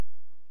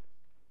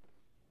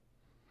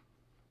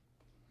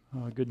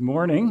Good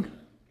morning.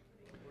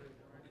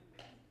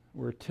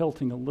 We're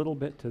tilting a little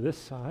bit to this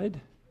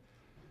side.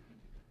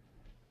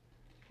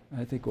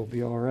 I think we'll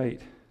be all right.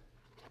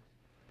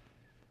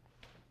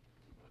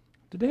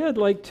 Today I'd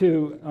like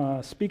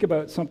to speak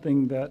about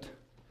something that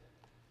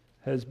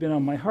has been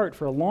on my heart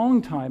for a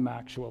long time,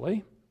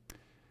 actually.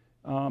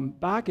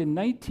 Back in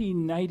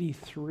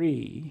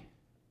 1993,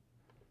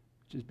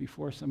 which is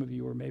before some of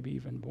you were maybe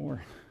even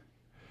born,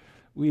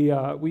 we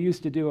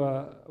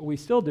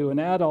still do an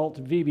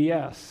adult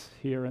VBS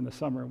here in the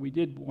summer. We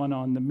did one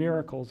on the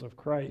miracles of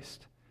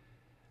Christ.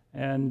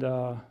 And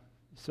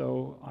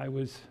so I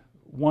was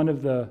one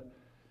of the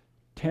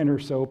 10 or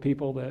so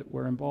people that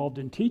were involved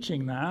in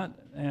teaching that.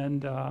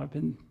 And I've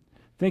been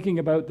thinking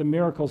about the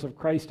miracles of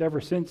Christ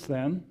ever since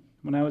then.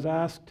 When I was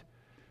asked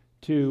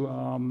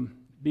to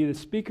be the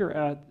speaker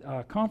at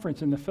a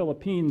conference in the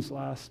Philippines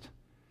last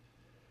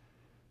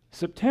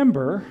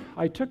September,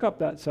 I took up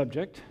that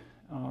subject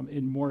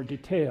in more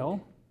detail,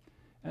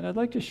 and I'd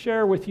like to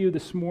share with you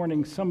this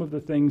morning some of the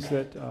things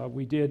that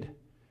we did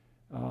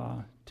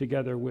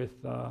together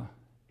with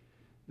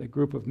the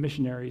group of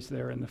missionaries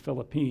there in the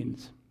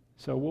Philippines.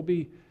 So we'll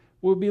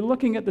be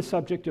looking at the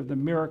subject of the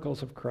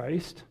miracles of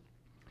Christ.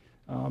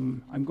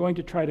 I'm going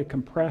to try to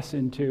compress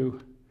into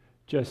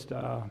just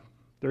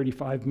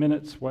 35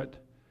 minutes what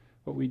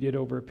we did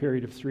over a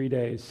period of 3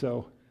 days.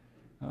 So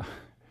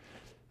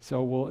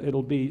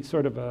it'll be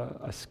sort of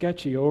a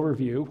sketchy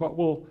overview.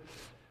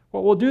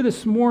 What we'll do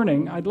this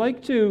morning, I'd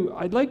like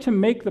to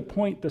make the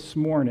point this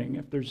morning.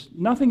 If there's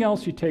nothing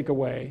else you take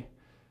away,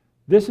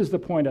 this is the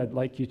point I'd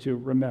like you to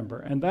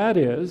remember, and that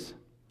is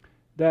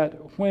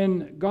that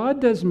when God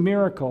does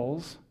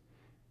miracles,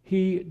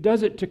 He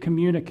does it to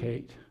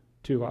communicate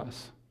to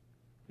us.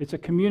 It's a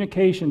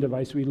communication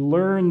device. We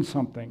learn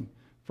something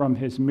from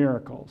His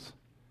miracles.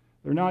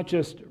 They're not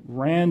just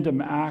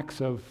random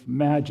acts of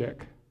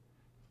magic.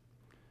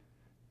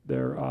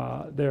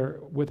 They're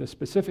with a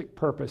specific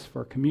purpose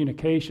for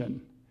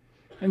communication.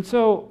 And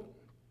so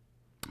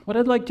what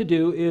I'd like to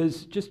do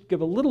is just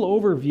give a little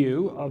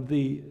overview of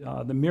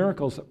the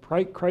miracles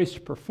that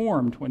Christ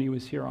performed when He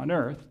was here on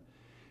earth.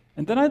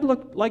 And then I'd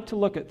like to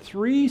look at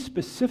 3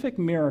 specific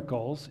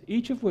miracles,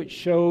 each of which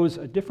shows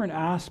a different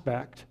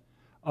aspect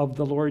of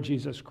the Lord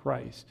Jesus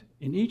Christ.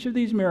 In each of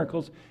these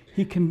miracles,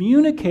 He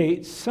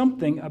communicates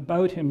something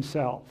about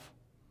Himself.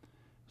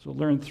 So we'll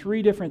learn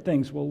 3 different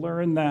things. We'll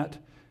learn that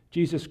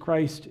Jesus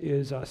Christ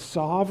is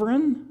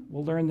sovereign.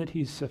 We'll learn that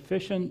He's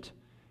sufficient,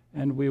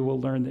 and we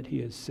will learn that He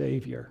is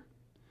Savior.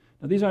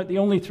 Now, these aren't the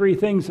only 3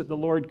 things that the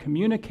Lord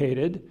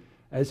communicated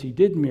as He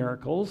did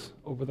miracles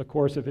over the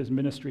course of His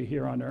ministry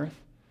here on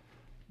earth,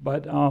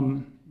 but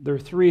there are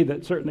 3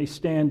 that certainly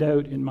stand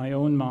out in my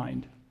own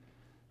mind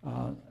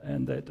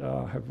and that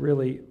have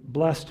really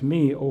blessed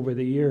me over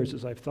the years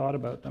as I've thought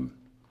about them.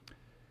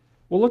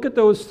 We'll look at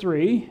those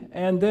 3,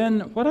 and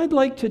then what I'd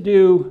like to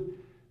do,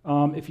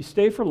 if you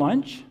stay for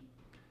lunch,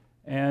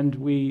 and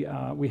we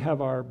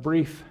have our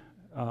brief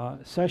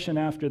session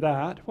after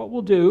that, what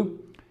we'll do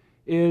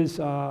is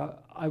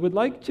I would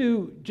like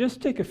to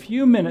just take a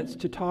few minutes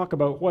to talk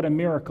about what a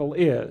miracle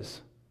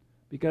is.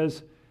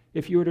 Because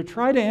if you were to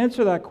try to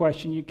answer that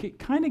question, you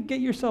kind of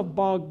get yourself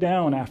bogged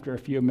down after a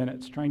few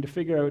minutes trying to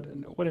figure out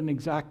what an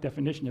exact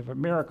definition of a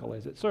miracle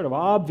is. It's sort of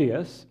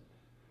obvious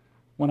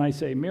when I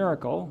say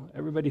miracle.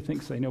 Everybody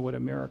thinks they know what a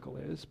miracle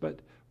is.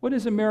 But what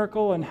is a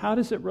miracle, and how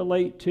does it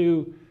relate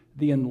to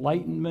the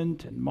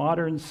Enlightenment and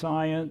modern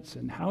science,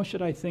 and how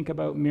should I think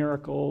about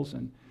miracles,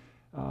 and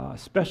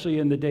especially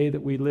in the day that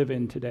we live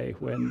in today,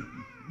 when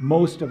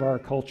most of our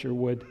culture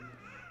would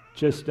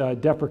just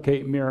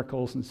deprecate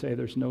miracles and say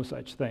there's no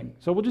such thing.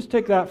 So we'll just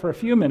take that for a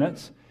few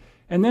minutes,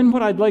 and then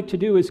what I'd like to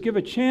do is give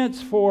a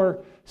chance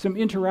for some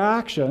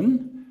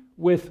interaction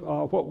with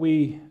what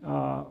we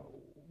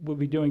will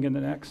be doing in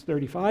the next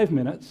 35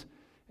 minutes,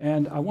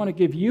 and I want to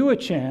give you a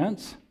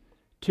chance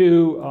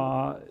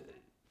to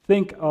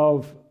think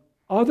of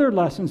other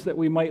lessons that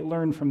we might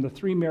learn from the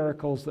 3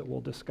 miracles that we'll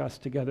discuss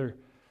together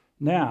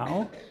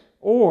now,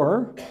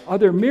 or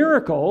other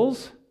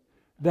miracles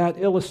that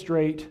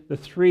illustrate the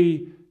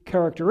 3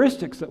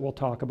 characteristics that we'll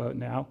talk about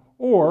now,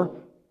 or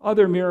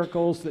other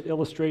miracles that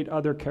illustrate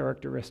other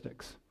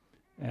characteristics.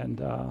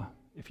 And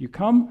if you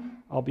come,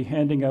 I'll be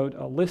handing out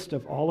a list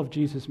of all of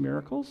Jesus'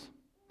 miracles,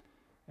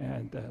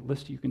 and a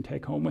list you can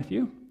take home with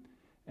you.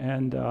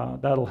 And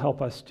that'll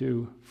help us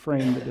to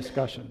frame the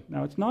discussion.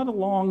 Now, it's not a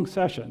long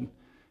session.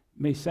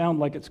 It may sound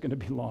like it's going to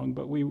be long,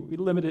 but we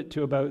limit it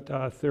to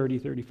about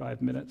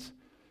 35 minutes.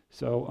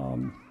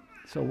 So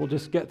we'll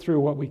just get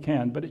through what we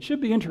can. But it should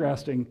be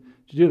interesting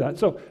to do that.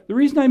 So the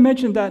reason I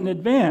mentioned that in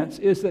advance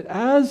is that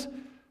as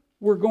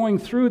we're going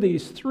through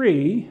these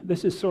 3,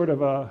 this is sort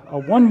of a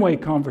one-way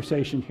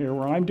conversation here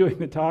where I'm doing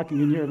the talking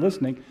and you're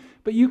listening.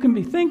 But you can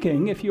be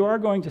thinking, if you are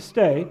going to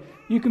stay,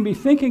 you can be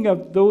thinking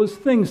of those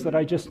things that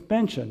I just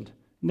mentioned.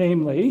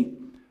 Namely,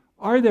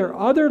 are there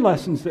other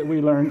lessons that we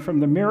learn from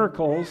the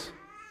miracles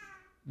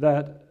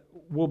that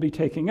we'll be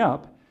taking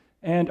up?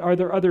 And are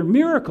there other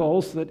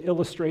miracles that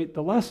illustrate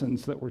the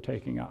lessons that we're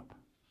taking up?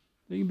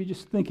 So you can be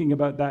just thinking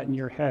about that in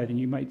your head, and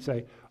you might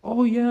say,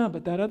 oh yeah,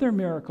 but that other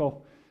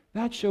miracle,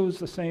 that shows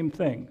the same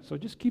thing. So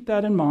just keep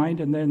that in mind,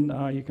 and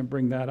then you can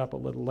bring that up a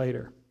little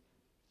later.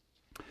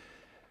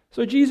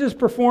 So Jesus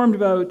performed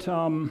about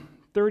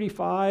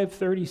 35,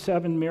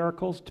 37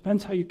 miracles.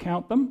 Depends how you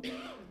count them.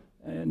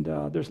 And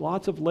there's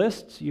lots of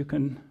lists. You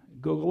can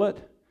Google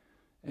it,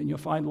 and you'll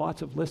find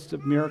lots of lists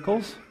of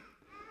miracles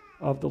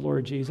of the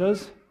Lord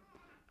Jesus.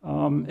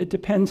 It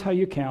depends how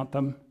you count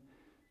them.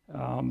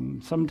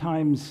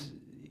 Sometimes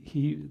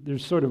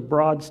there's sort of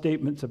broad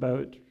statements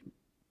about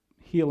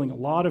healing a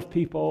lot of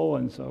people,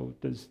 and so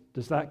does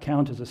that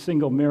count as a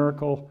single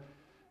miracle,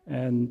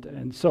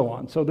 and so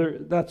on. So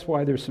that's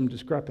why there's some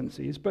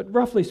discrepancies. But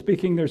roughly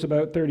speaking, there's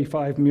about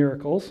 35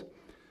 miracles.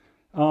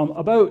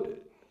 About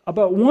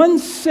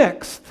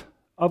 1/6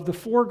 of the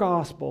 4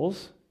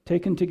 Gospels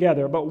taken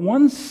together, about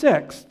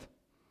 1/6,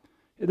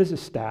 this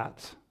is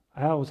stats.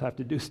 I always have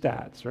to do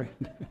stats, right?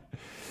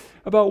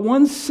 About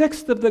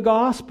 1/6 of the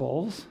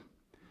Gospels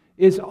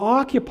is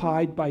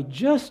occupied by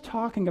just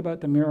talking about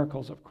the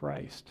miracles of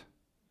Christ.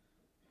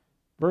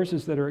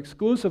 Verses that are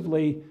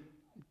exclusively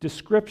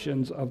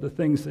descriptions of the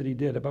things that he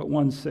did, about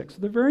 1/6.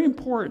 They're very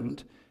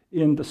important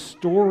in the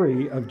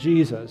story of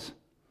Jesus.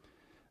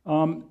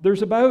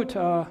 There's about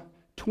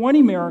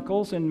 20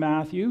 miracles in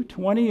Matthew,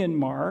 20 in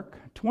Mark,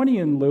 20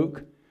 in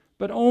Luke,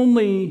 but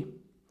only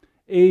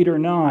 8 or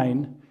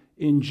 9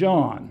 in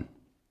John.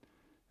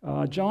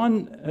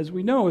 John, as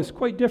we know, is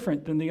quite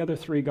different than the other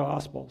 3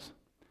 Gospels.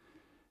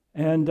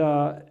 And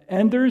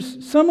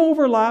there's some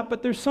overlap,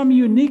 but there's some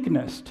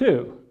uniqueness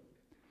too.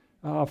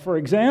 For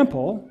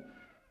example,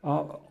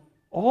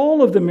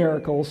 all of the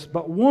miracles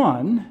but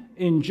one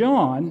in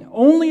John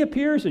only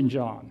appears in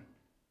John.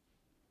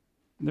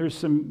 There's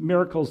some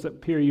miracles that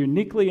appear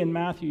uniquely in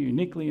Matthew,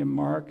 uniquely in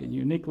Mark, and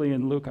uniquely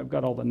in Luke. I've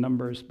got all the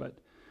numbers, but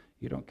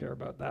you don't care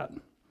about that.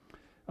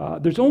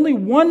 There's only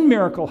one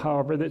miracle,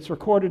 however, that's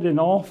recorded in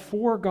all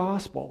 4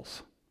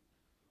 Gospels.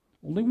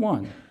 Only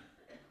one.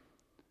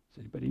 Does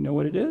anybody know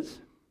what it is?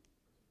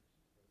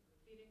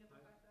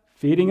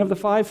 Feeding of the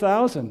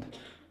 5,000.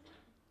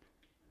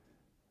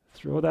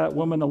 Throw that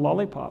woman a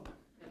lollipop.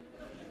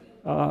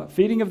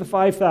 Feeding of the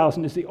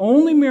 5,000 is the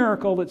only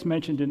miracle that's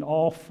mentioned in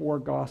all 4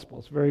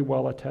 Gospels, very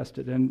well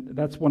attested, and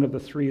that's one of the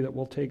 3 that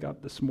we'll take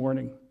up this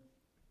morning.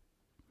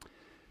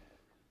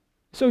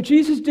 So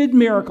Jesus did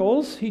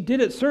miracles. He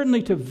did it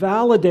certainly to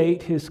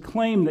validate his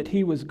claim that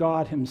he was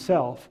God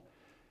himself,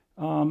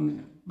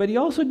 but he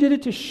also did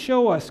it to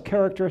show us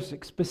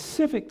characteristic,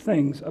 specific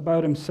things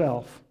about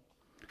himself.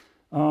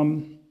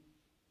 One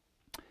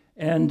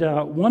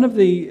of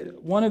the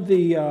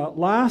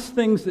last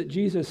things that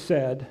Jesus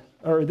said,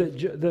 or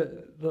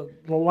the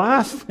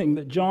last thing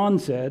that John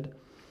said,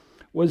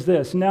 was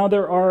this: now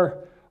there are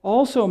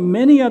also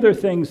many other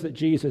things that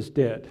Jesus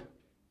did.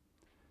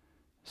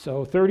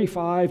 So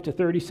 35 to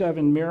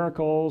 37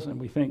 miracles, and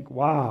we think,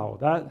 wow,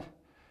 that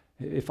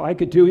if I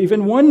could do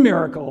even one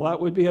miracle,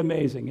 that would be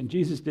amazing. And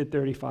Jesus did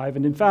 35.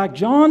 And in fact,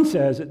 John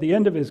says at the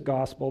end of his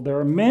gospel, there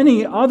are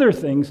many other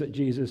things that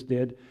Jesus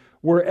did.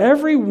 Were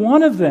every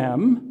one of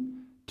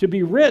them to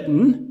be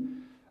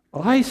written,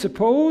 I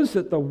suppose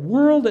that the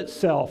world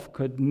itself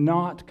could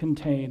not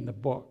contain the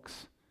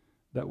books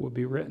that would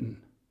be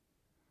written.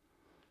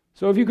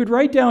 So if you could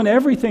write down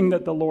everything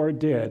that the Lord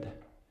did,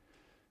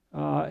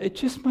 it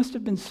just must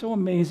have been so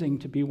amazing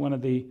to be one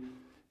of the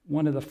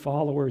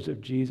followers of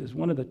Jesus,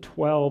 one of the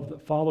 12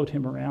 that followed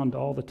him around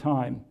all the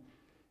time,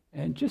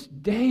 and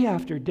just day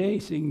after day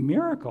seeing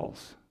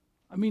miracles.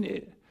 I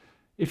mean,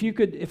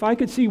 if I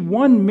could see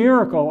one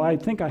miracle, I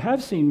think I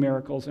have seen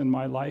miracles in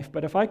my life,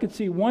 but if I could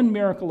see one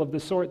miracle of the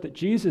sort that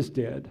Jesus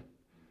did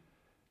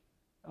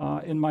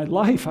in my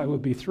life, I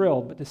would be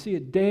thrilled. But to see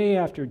it day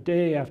after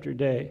day after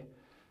day,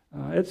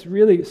 it's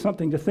really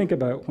something to think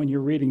about when you're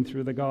reading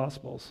through the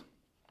Gospels.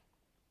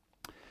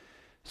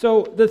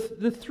 So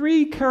the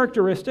 3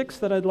 characteristics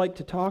that I'd like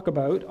to talk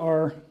about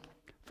are,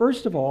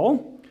 first of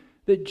all,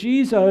 that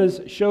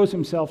Jesus shows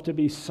himself to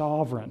be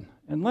sovereign.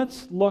 And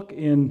let's look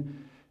in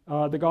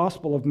the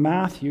Gospel of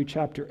Matthew,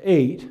 chapter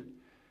 8,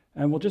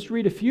 and we'll just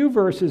read a few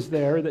verses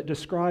there that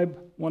describe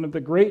one of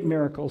the great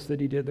miracles that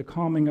he did, the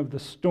calming of the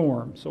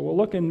storm. So we'll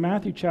look in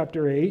Matthew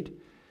chapter 8,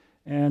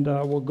 and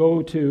we'll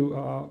go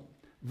to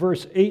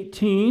verse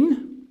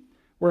 18,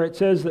 where it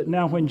says that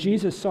now when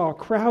Jesus saw a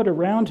crowd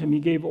around him, he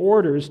gave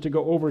orders to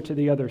go over to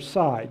the other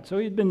side. So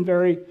he'd been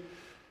very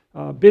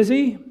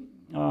busy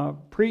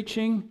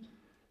preaching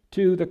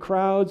to the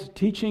crowds,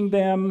 teaching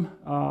them,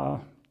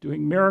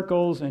 doing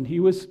miracles, and he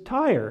was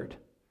tired.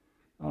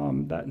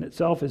 That in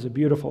itself is a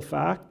beautiful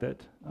fact,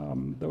 that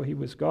though he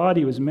was God,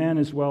 he was man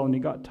as well, and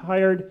he got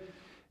tired.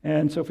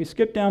 And so if we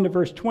skip down to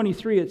verse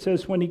 23, it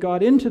says, when he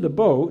got into the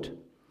boat,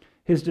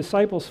 his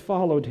disciples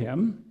followed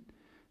him.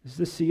 This is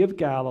the Sea of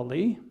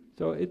Galilee.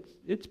 So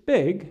it's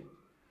big.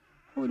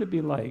 What would it be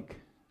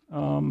like?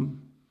 Well,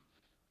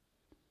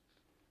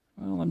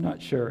 I'm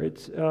not sure.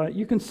 It's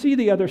you can see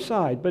the other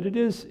side, but it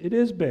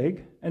is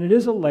big, and it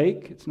is a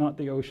lake. It's not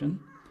the ocean.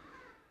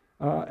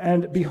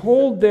 And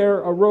behold, there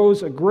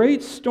arose a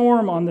great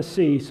storm on the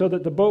sea, so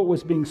that the boat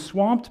was being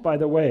swamped by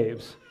the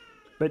waves.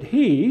 But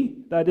he,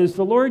 that is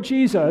the Lord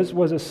Jesus,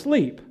 was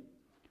asleep.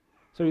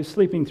 So he was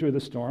sleeping through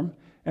the storm.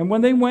 And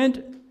when they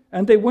went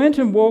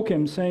and woke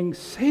him, saying,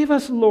 Save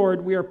us,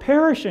 Lord, we are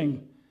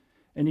perishing.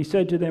 And he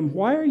said to them,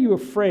 Why are you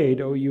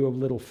afraid, O you of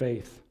little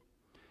faith?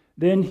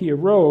 Then he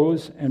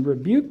arose and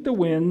rebuked the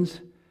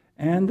winds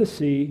and the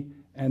sea,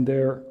 and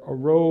there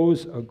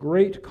arose a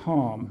great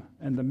calm.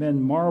 And the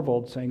men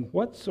marveled, saying,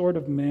 What sort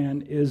of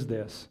man is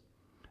this,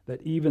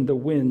 that even the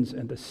winds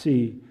and the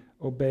sea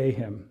obey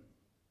him?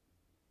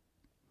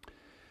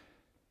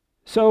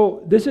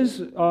 So this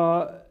is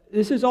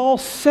all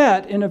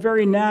set in a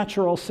very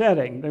natural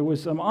setting. There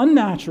was some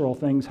unnatural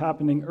things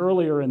happening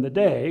earlier in the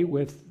day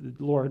with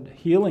the Lord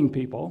healing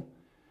people.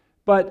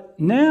 But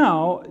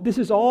now, this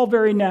is all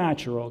very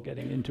natural.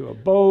 Getting into a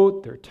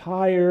boat, they're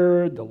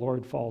tired, the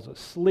Lord falls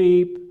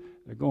asleep,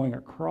 they're going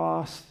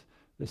across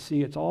the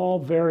sea. It's all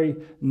very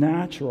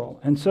natural.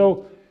 And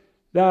so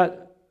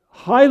that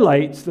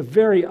highlights the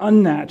very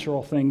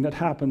unnatural thing that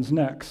happens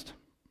next.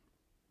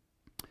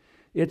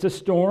 It's a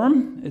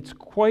storm. It's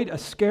quite a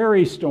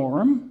scary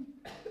storm.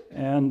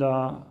 And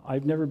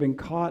I've never been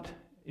caught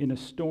in a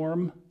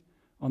storm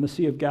on the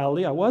Sea of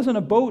Galilee. I was on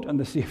a boat on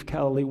the Sea of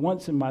Galilee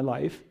once in my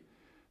life,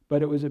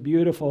 but it was a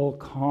beautiful,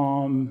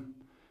 calm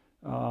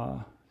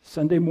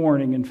Sunday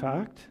morning, in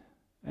fact.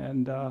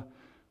 And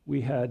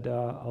we had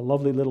a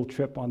lovely little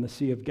trip on the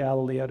Sea of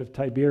Galilee out of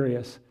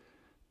Tiberias.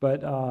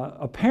 But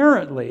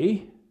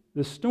apparently,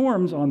 the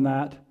storms on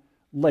that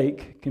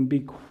lake can be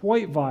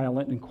quite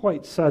violent and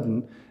quite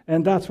sudden,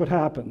 and that's what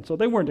happened. So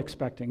they weren't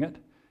expecting it,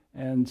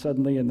 and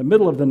suddenly in the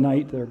middle of the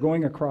night, they're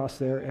going across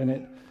there,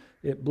 and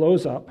it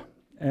blows up.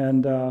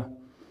 And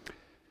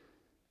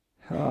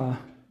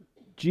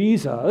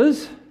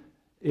Jesus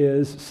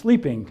is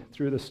sleeping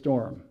through the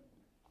storm.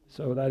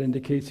 So that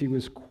indicates he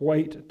was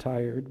quite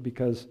tired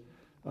because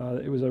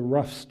it was a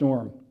rough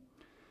storm.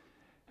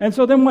 And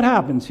so then what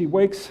happens? They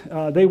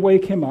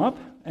wake him up,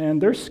 and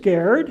they're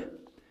scared,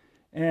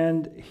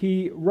 and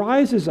he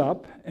rises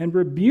up and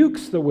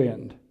rebukes the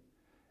wind.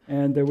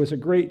 And there was a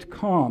great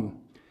calm.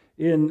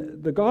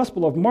 In the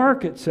Gospel of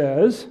Mark, it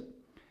says,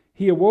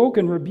 He awoke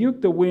and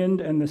rebuked the wind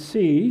and the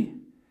sea,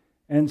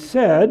 and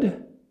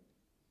said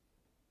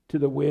to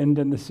the wind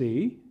and the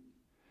sea,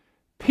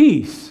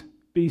 Peace,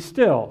 be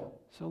still.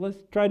 So let's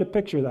try to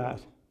picture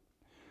that.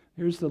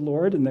 Here's the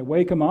Lord, and they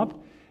wake him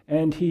up,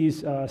 and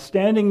he's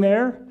standing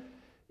there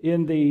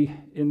in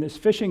this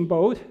fishing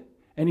boat,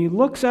 and he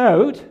looks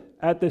out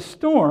at the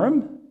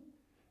storm,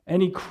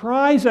 and he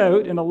cries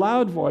out in a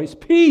loud voice,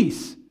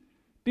 Peace,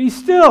 be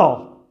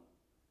still.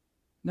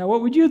 Now,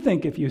 what would you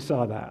think if you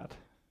saw that?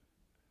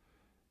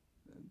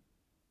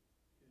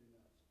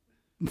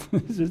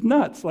 This is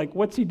nuts. Like,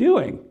 what's he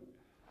doing?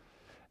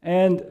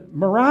 And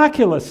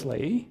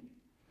miraculously,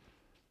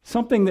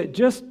 something that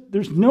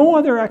there's no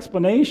other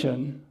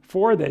explanation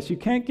for this. You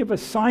can't give a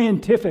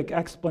scientific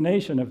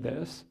explanation of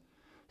this.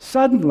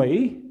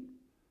 Suddenly,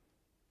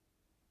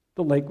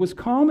 the lake was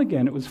calm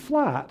again. It was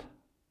flat.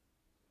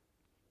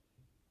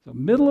 So,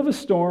 middle of a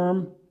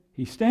storm,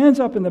 he stands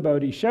up in the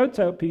boat, he shouts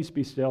out, Peace,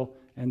 be still,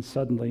 and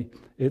suddenly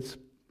it's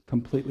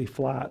completely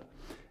flat.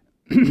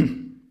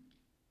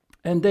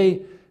 And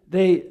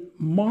they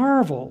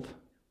marveled,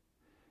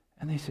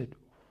 and they said,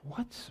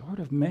 What sort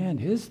of man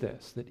is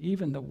this, that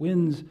even the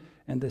winds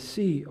and the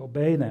sea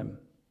obey him?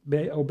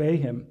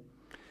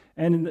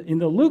 And in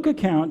the Luke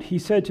account, he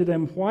said to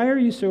them, Why are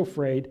you so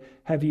afraid?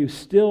 Have you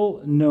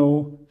still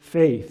no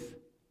faith?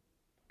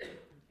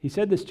 He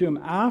said this to him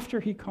after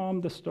he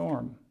calmed the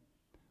storm.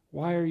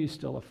 Why are you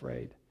still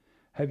afraid?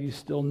 Have you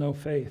still no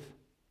faith?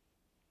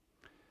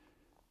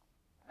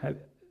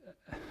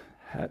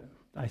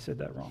 I said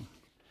that wrong.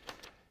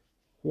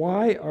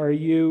 Why are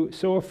you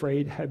so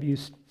afraid? Have you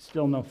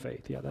still no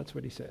faith? Yeah, that's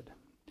what he said.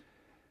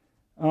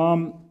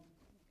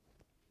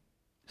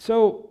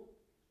 So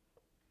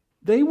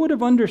they would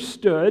have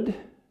understood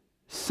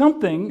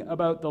something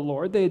about the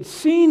Lord. They had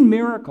seen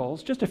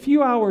miracles. Just a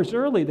few hours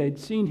early, they'd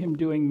seen him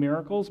doing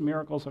miracles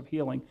of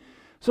healing.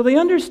 So they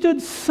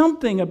understood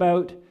something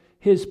about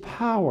his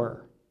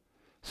power.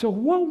 So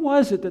what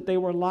was it that they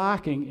were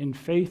lacking in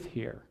faith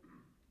here?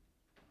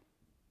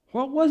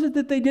 What was it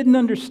that they didn't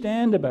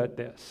understand about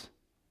this?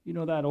 You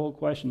know that old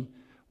question.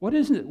 What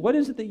is it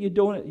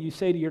that you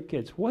say to your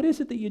kids? What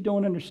is it that you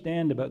don't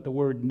understand about the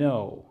word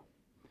no?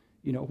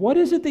 You know, what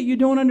is it that you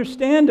don't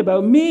understand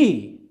about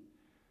me?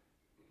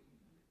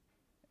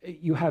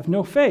 You have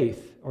no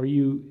faith, or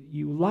you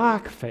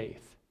lack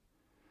faith.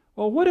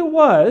 Well,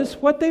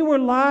 what they were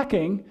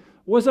lacking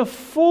was a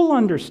full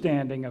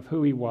understanding of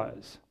who he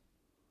was.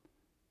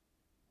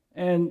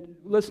 And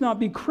let's not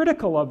be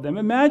critical of them.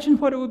 Imagine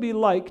what it would be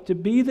like to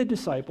be the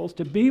disciples,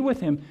 to be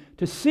with him,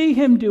 to see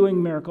him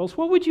doing miracles.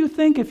 What would you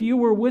think if you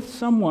were with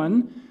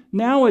someone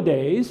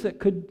nowadays that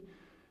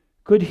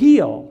could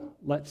heal,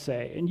 let's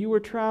say, and you were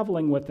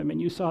traveling with them and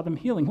you saw them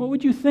healing? What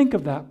would you think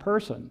of that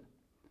person?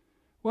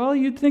 Well,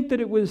 you'd think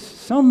that it was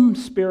some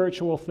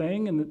spiritual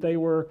thing and that they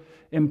were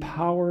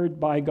empowered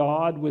by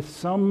God with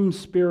some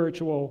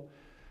spiritual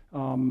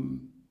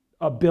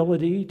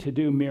ability to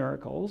do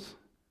miracles.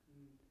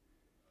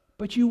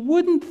 But you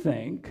wouldn't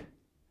think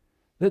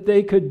that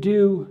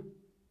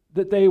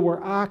they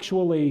were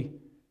actually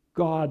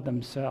God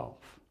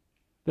themselves,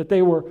 that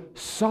they were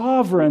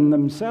sovereign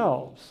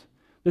themselves,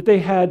 that they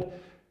had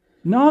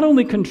not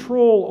only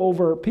control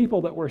over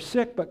people that were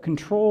sick, but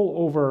control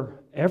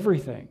over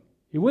everything.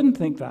 You wouldn't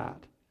think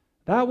that.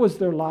 That was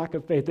their lack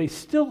of faith. They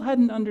still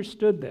hadn't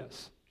understood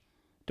this.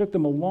 It took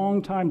them a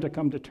long time to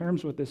come to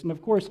terms with this. And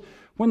of course,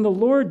 when the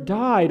Lord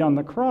died on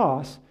the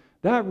cross,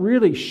 that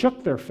really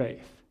shook their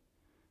faith.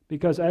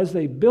 Because as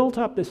they built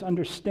up this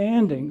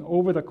understanding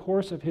over the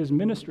course of his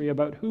ministry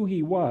about who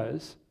he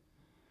was,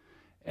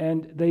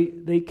 and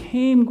they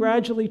came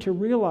gradually to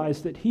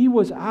realize that he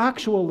was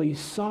actually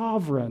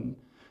sovereign,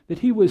 that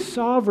he was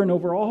sovereign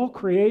over all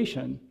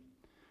creation,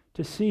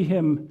 to see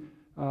him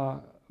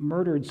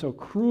murdered so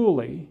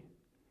cruelly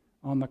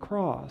on the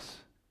cross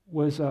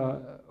was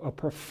a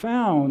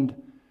profound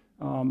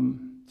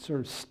sort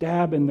of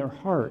stab in their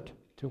heart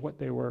to what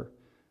they were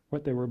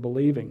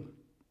believing.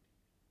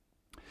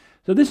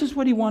 So this is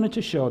what he wanted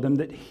to show them,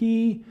 that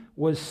he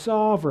was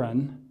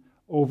sovereign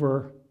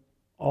over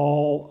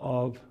all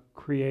of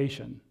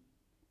creation.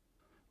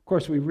 Of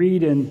course, we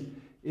read in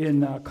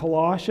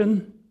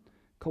Colossians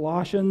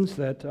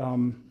that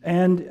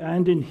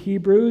and in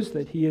Hebrews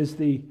that he is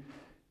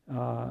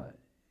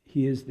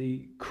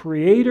the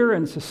creator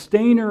and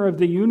sustainer of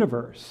the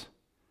universe.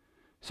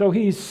 So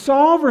he's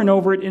sovereign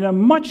over it in a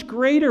much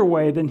greater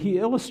way than he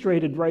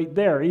illustrated right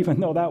there, even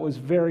though that was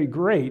very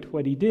great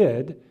what he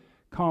did,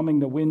 calming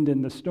the wind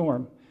and the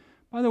storm.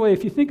 By the way,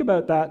 if you think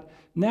about that,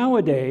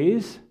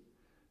 nowadays,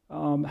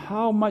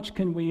 how much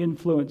can we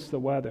influence the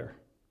weather?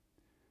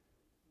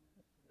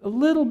 A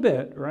little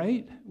bit,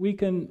 right? We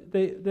can.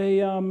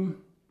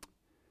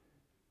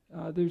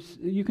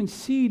 You can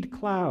seed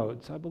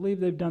clouds. I believe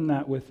they've done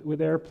that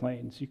with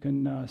airplanes. You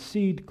can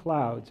seed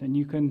clouds, and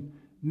you can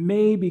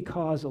maybe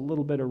cause a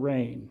little bit of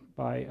rain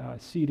by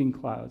seeding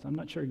clouds. I'm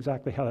not sure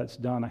exactly how that's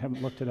done. I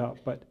haven't looked it up,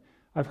 but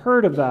I've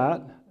heard of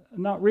that.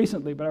 Not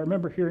recently, but I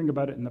remember hearing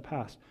about it in the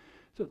past.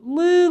 So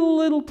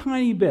little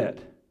tiny bit,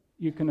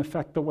 you can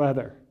affect the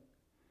weather.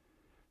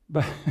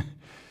 But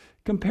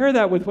compare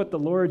that with what the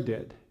Lord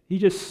did. He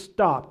just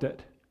stopped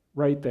it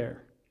right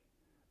there.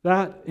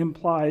 That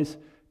implies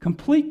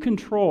complete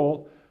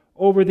control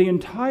over the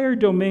entire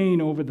domain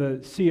over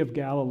the Sea of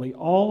Galilee,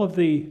 all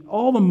the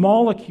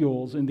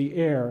molecules in the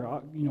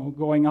air,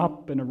 going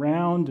up and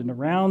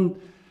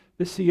around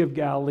the Sea of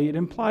Galilee. It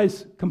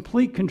implies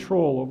complete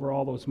control over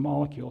all those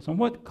molecules. And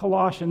what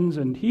Colossians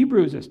and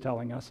Hebrews is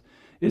telling us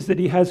is that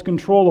he has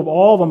control of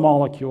all the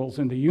molecules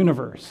in the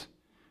universe.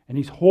 And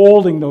he's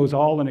holding those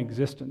all in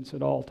existence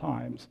at all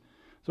times.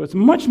 So it's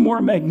much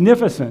more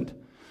magnificent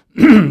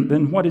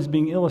than what is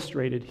being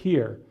illustrated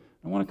here.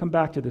 I want to come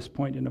back to this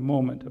point in a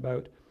moment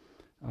about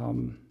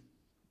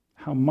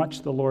how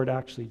much the Lord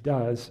actually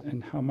does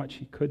and how much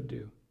he could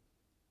do.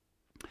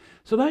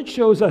 So that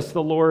shows us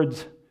the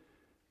Lord's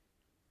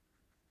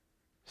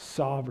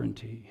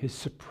sovereignty, his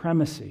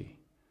supremacy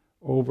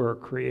over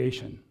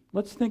creation.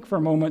 Let's think for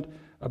a moment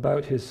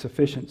about his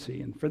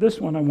sufficiency. And for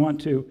this one, I want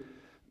to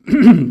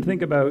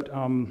think about,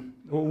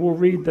 we'll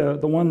read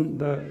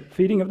the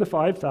feeding of the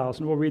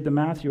 5,000. We'll read the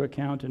Matthew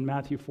account in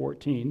Matthew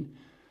 14.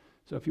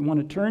 So if you want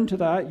to turn to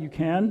that, you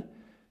can.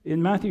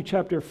 In Matthew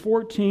chapter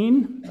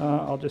 14,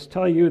 I'll just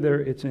tell you there.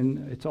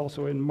 It's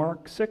also in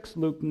Mark 6,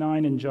 Luke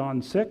 9, and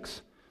John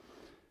 6.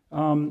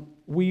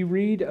 We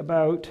read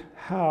about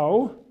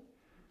how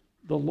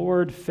the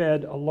Lord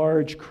fed a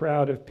large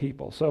crowd of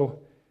people. So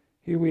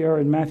here we are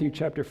in Matthew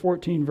chapter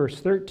 14, verse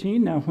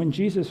 13. Now when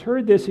Jesus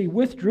heard this, he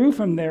withdrew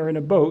from there in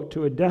a boat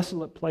to a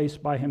desolate place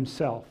by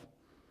himself.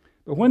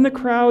 But when the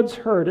crowds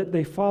heard it,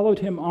 they followed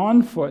him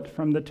on foot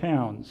from the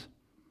towns.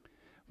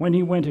 When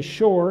he went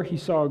ashore, he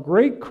saw a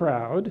great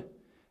crowd,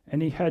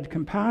 and he had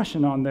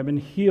compassion on them and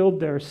healed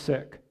their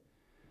sick.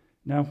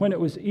 Now when it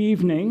was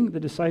evening, the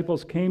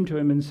disciples came to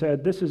him and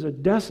said, "This is a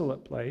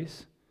desolate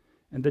place,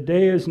 and the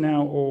day is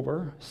now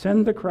over.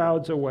 Send the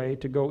crowds away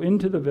to go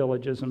into the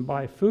villages and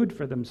buy food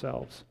for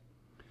themselves."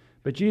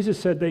 But Jesus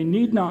said, "They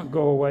need not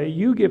go away.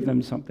 You give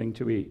them something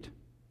to eat."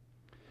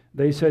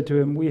 They said to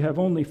him, "We have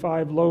only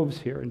 5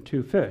 loaves here and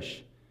 2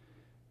 fish."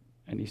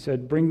 And he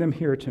said, "Bring them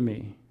here to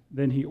me."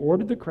 Then he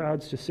ordered the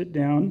crowds to sit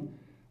down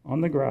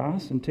on the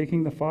grass, and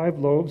taking the 5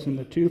 loaves and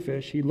the 2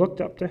 fish, he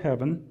looked up to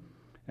heaven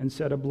and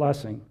said a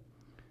blessing.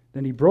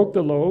 Then he broke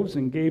the loaves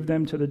and gave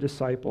them to the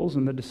disciples,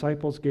 and the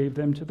disciples gave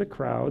them to the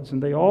crowds,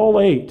 and they all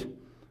ate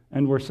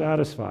and were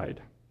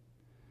satisfied.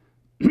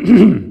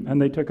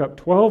 And they took up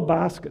 12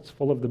 baskets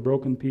full of the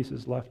broken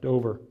pieces left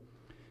over.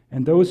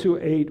 And those who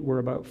ate were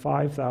about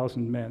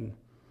 5,000 men,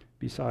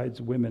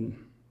 besides women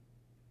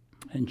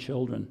and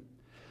children.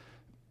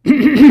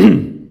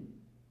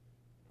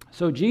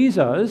 So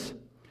Jesus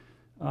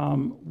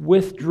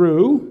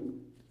withdrew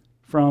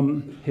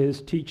from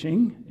his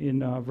teaching in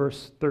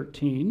verse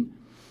 13.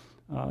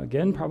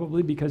 again,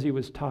 probably because he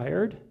was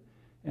tired.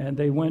 And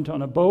they went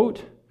on a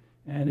boat.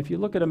 And if you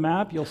look at a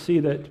map, you'll see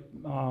that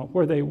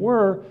where they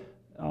were,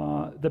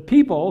 the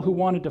people who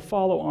wanted to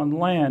follow on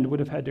land would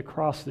have had to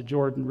cross the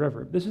Jordan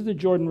River. This is the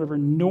Jordan River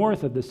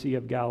north of the Sea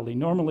of Galilee.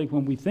 Normally,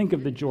 when we think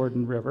of the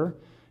Jordan River,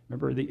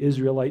 remember the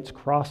Israelites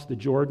crossed the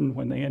Jordan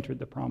when they entered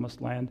the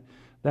Promised Land.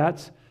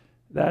 That's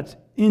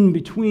in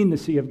between the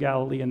Sea of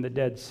Galilee and the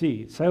Dead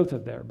Sea, south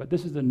of there. But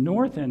this is the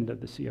north end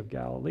of the Sea of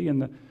Galilee,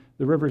 and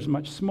the river's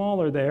much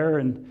smaller there,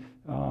 and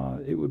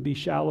it would be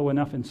shallow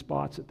enough in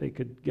spots that they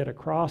could get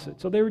across it.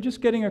 So they were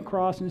just getting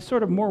across, and it's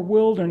sort of more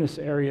wilderness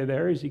area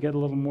there as you get a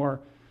little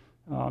more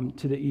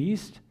to the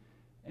east.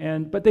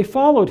 But they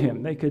followed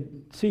him. They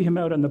could see him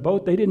out on the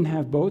boat. They didn't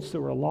have boats.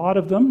 There were a lot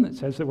of them. It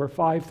says there were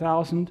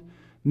 5,000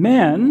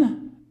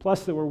 men,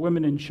 plus there were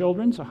women and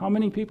children. So how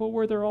many people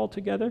were there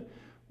altogether?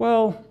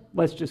 Well,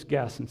 let's just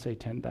guess and say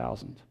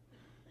 10,000.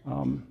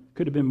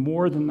 Could have been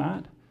more than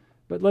that.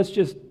 But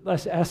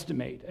let's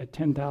estimate at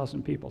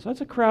 10,000 people. So that's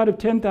a crowd of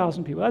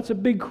 10,000 people. That's a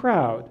big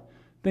crowd.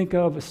 Think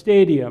of a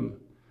stadium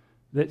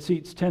that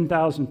seats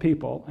 10,000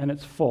 people and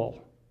it's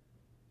full.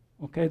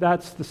 Okay,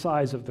 that's the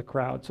size of the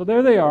crowd. So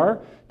there they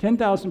are,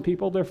 10,000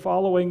 people. They're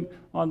following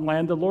on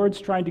land. The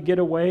Lord's trying to get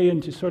away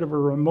into sort of a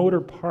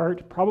remoter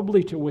part,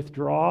 probably to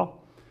withdraw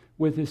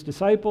with his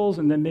disciples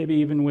and then maybe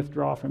even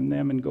withdraw from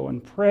them and go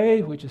and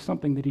pray, which is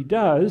something that he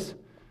does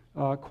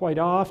quite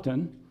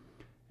often.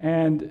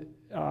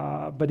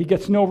 But he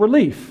gets no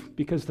relief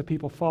because the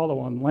people follow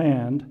on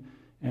land,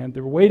 and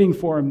they're waiting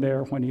for him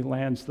there when he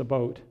lands the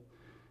boat.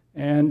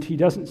 And he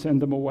doesn't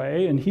send them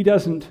away, and he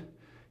doesn't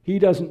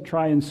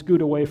try and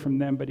scoot away from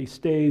them, but he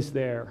stays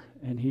there,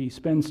 and he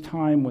spends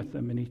time with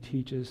them, and he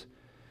teaches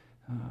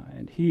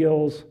and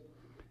heals.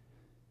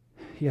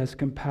 He has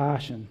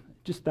compassion.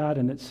 Just that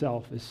in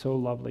itself is so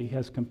lovely. He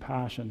has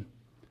compassion.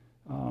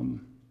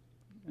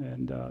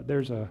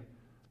 There's a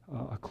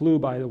clue,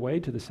 by the way,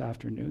 to this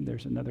afternoon.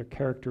 There's another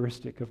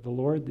characteristic of the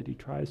Lord that he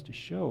tries to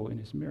show in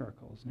his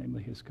miracles,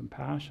 namely his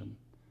compassion,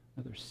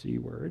 another C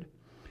word.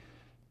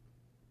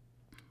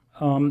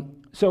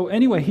 So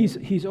anyway,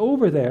 he's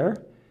over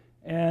there,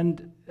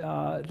 and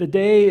the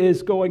day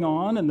is going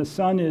on, and the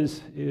sun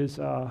is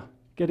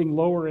getting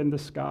lower in the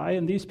sky,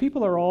 and these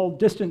people are all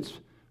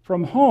distant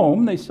from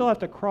home. They still have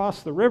to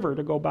cross the river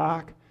to go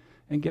back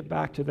and get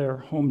back to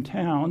their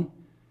hometown,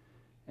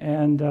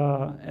 and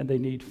they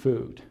need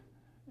food.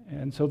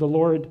 And so the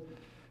Lord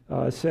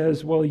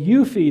says, well,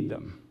 you feed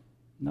them.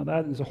 Now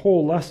that is a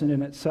whole lesson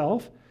in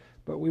itself,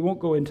 but we won't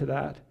go into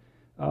that.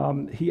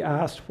 He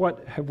asked,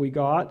 what have we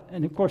got?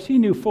 And of course, he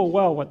knew full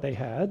well what they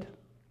had,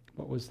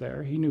 what was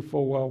there. He knew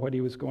full well what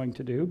he was going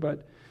to do,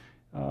 but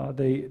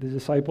the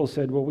disciples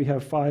said, well, we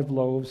have 5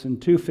 loaves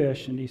and 2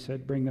 fish, and he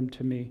said, bring them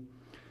to me.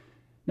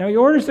 Now he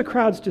orders the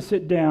crowds to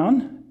sit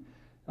down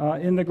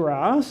in the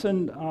grass,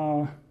 and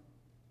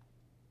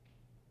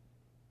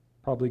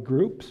probably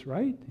groups,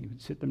 right? He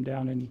would sit them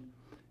down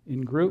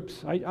in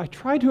groups. I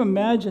try to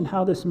imagine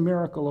how this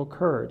miracle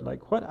occurred.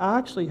 Like, what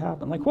actually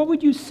happened? Like, what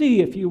would you see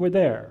if you were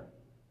there?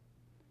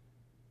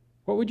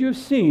 What would you have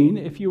seen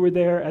if you were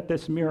there at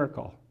this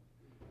miracle?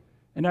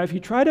 And now, if you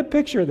try to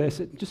picture this,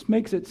 it just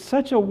makes it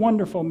such a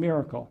wonderful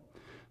miracle.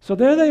 So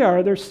there they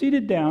are. They're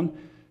seated down,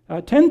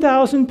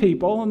 10,000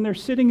 people, and they're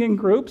sitting in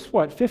groups.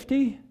 What,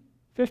 50?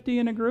 50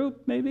 in a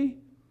group, maybe?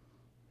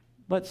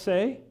 Let's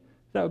say.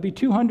 That would be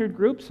 200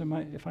 groups,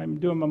 if I'm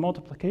doing my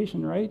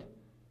multiplication right.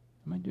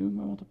 Am I doing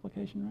my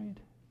multiplication right?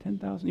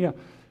 10,000? Yeah.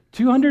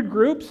 200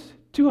 groups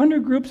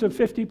of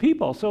 50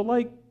 people.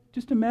 So,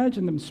 just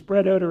imagine them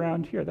spread out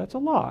around here. That's a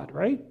lot,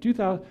 right?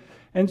 2,000.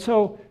 And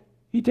so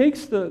he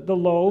takes the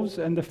loaves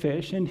and the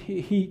fish, and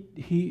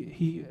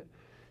he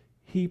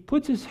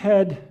puts his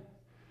head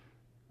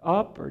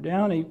up or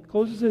down, he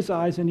closes his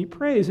eyes, and he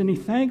prays, and he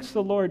thanks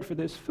the Lord for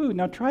this food.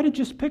 Now, try to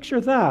just picture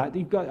that.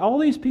 You've got all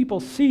these people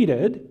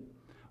seated,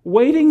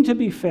 waiting to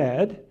be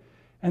fed,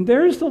 and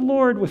there's the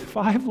Lord with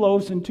 5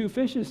 loaves and 2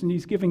 fishes, and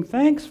he's giving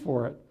thanks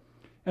for it.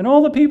 And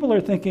all the people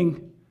are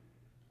thinking,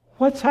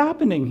 what's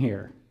happening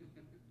here?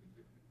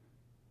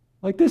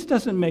 This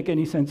doesn't make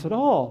any sense at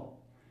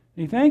all.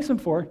 And he thanks him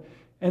for it,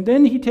 and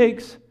then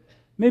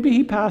maybe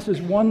he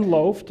passes 1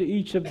 loaf to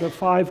each of the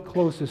 5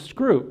 closest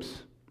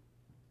groups.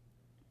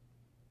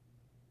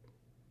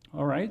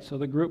 All right, so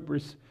the group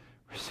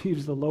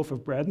receives the loaf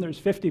of bread, and there's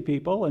 50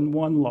 people and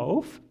 1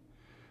 loaf.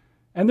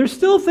 And they're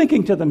still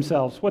thinking to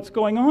themselves, what's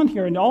going on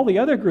here? And all the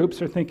other groups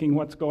are thinking,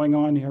 what's going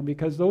on here?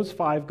 Because those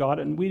 5 got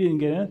it and we didn't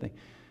get anything.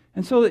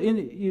 And so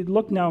you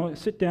look now,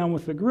 sit down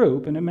with the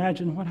group and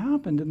imagine what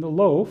happened in the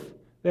loaf.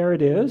 There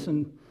it is.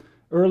 And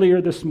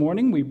earlier this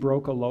morning, we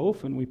broke a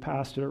loaf and we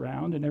passed it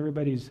around. And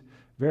everybody's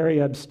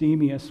very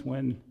abstemious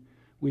when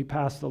we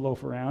pass the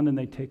loaf around and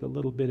they take a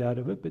little bit out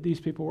of it. But these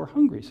people were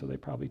hungry, so they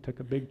probably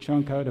took a big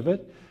chunk out of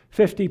it.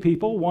 50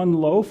 people, 1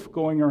 loaf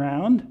going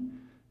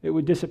around. It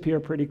would disappear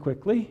pretty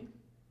quickly.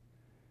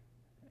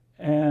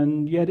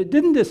 And yet it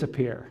didn't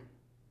disappear.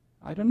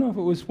 I don't know if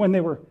it was when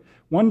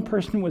one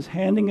person was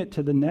handing it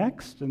to the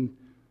next, and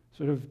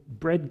sort of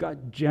bread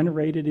got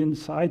generated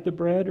inside the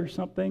bread or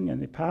something,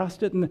 and they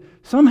passed it, and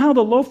somehow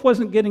the loaf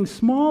wasn't getting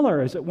smaller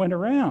as it went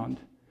around.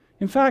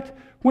 In fact,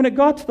 when it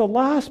got to the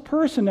last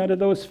person out of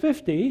those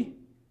 50,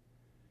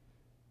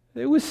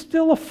 it was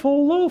still a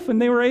full loaf,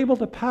 and they were able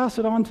to pass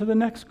it on to the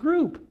next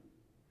group.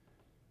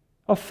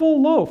 A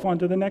full loaf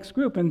onto the next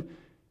group.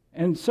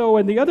 And so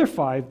in the other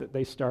 5 that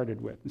they started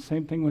with, the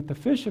same thing with the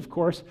fish, of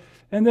course,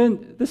 and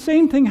then the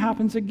same thing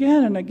happens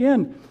again and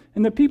again.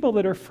 And the people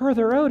that are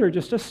further out are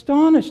just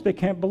astonished. They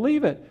can't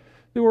believe it.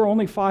 There were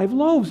only 5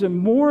 loaves and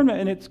more,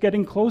 and it's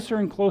getting closer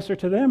and closer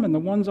to them. And the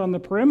ones on the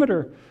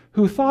perimeter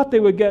who thought they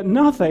would get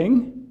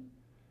nothing,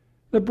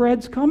 the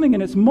bread's coming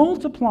and it's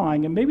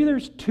multiplying. And maybe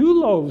there's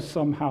 2 loaves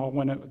somehow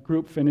when a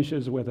group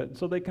finishes with it,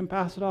 so they can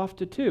pass it off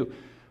to 2.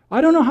 I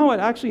don't know how it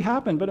actually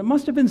happened, but it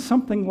must have been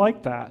something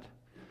like that.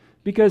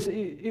 Because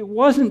it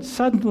wasn't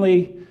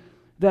suddenly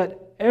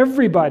that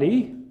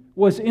everybody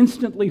was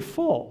instantly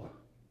full.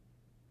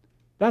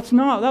 That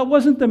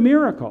wasn't the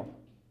miracle.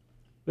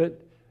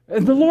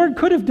 And the Lord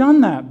could have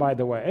done that, by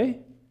the way.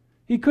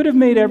 He could have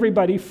made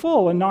everybody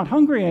full and not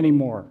hungry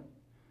anymore.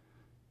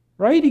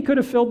 Right? He could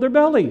have filled their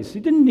bellies. He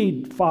didn't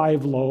need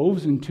 5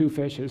 loaves and 2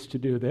 fishes to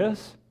do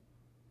this.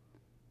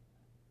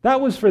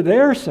 That was for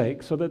their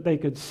sake, so that they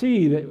could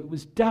see that it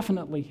was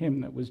definitely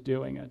Him that was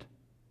doing it.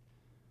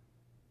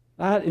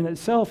 That in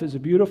itself is a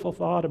beautiful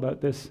thought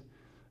about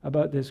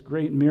this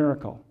great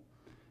miracle.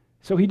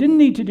 So He didn't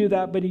need to do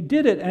that, but He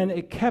did it, and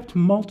it kept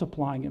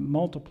multiplying and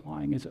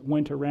multiplying as it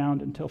went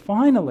around until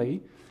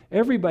finally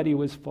everybody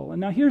was full.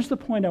 And now here's the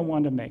point I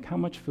want to make. How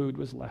much food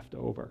was left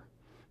over?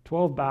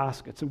 12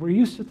 baskets. And we're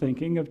used to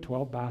thinking of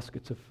 12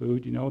 baskets of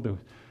food. You know, there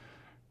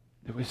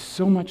was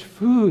so much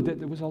food that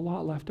there was a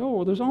lot left over.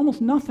 Well, there's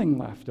almost nothing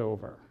left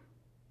over.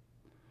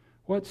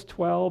 What's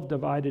 12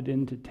 divided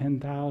into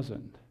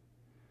 10,000?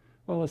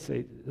 Well, let's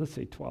say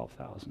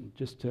 12,000,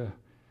 just to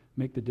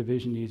make the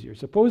division easier.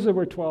 Suppose there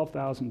were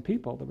 12,000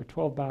 people. There were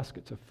 12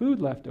 baskets of food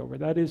left over.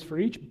 That is, for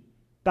each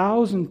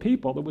 1,000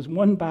 people, there was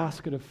 1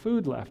 basket of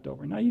food left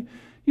over. Now,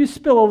 you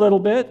spill a little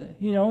bit,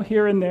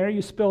 here and there.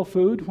 You spill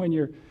food when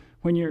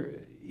you're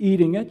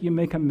eating it. You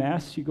make a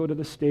mess. You go to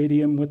the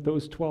stadium with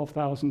those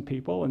 12,000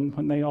 people, and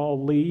when they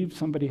all leave,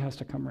 somebody has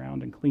to come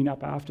around and clean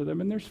up after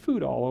them, and there's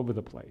food all over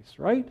the place,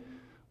 right?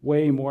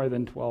 Way more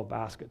than 12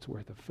 baskets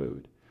worth of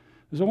food.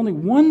 There's only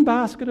 1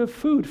 basket of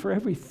food for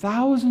every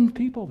 1,000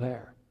 people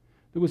there.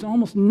 There was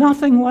almost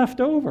nothing left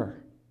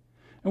over.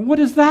 And what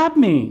does that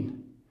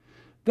mean?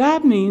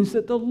 That means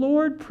that the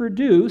Lord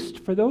produced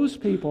for those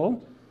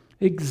people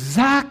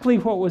exactly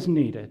what was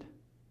needed.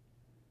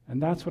 And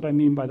that's what I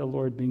mean by the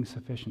Lord being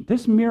sufficient.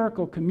 This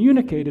miracle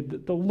communicated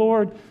that the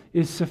Lord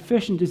is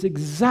sufficient, is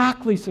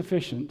exactly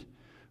sufficient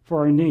for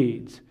our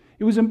needs.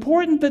 It was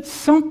important that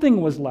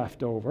something was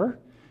left over,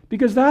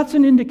 because that's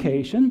an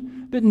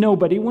indication that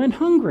nobody went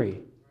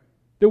hungry.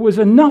 There was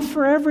enough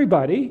for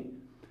everybody,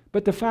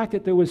 but the fact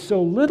that there was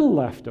so little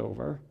left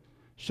over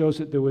shows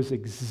that there was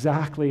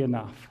exactly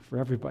enough for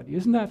everybody.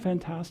 Isn't that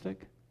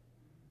fantastic?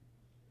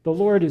 The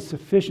Lord is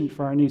sufficient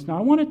for our needs. Now,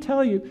 I want to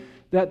tell you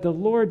that the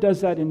Lord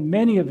does that in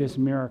many of His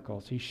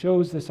miracles. He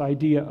shows this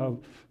idea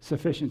of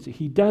sufficiency.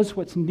 He does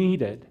what's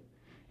needed.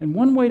 And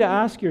one way to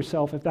ask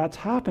yourself if that's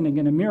happening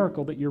in a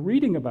miracle that you're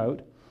reading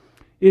about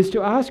is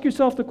to ask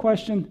yourself the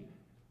question,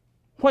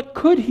 what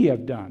could He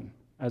have done?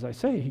 As I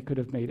say, He could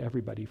have made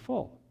everybody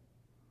full.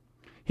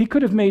 He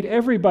could have made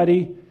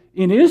everybody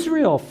in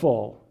Israel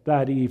full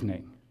that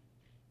evening.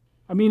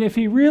 I mean, if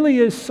He really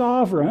is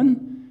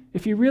sovereign,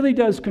 if He really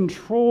does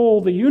control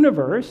the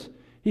universe,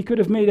 He could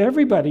have made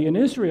everybody in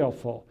Israel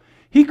full.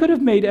 He could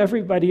have made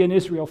everybody in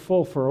Israel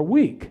full for a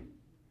week.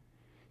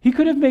 He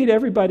could have made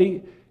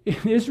everybody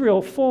in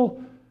Israel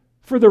full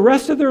for the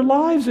rest of their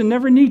lives and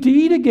never need to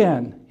eat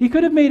again. He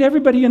could have made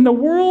everybody in the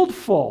world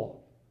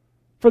full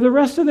for the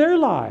rest of their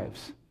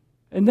lives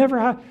and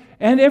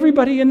and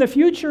everybody in the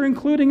future,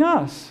 including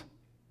us.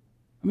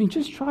 I mean,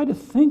 just try to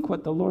think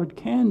what the Lord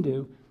can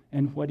do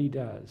and what He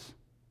does.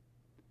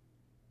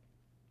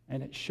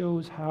 And it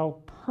shows how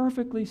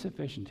perfectly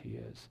sufficient He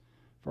is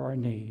for our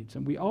needs.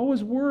 And we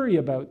always worry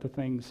about the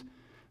things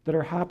that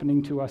are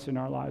happening to us in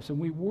our lives. And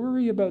we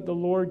worry about the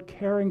Lord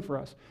caring for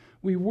us.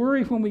 We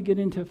worry when we get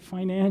into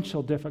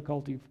financial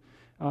difficulty,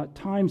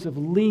 times of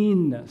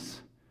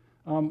leanness.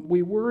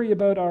 We worry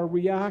about our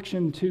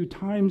reaction to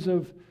times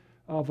of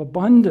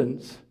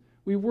abundance.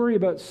 We worry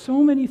about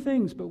so many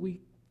things, but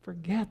we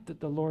forget that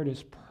the Lord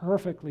is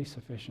perfectly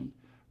sufficient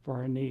for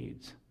our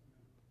needs.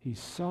 He's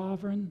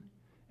sovereign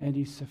and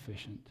He's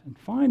sufficient. And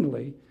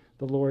finally,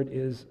 the Lord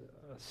is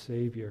a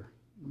Savior.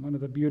 One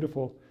of the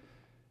beautiful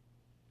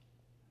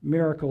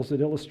miracles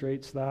that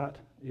illustrates that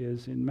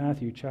is in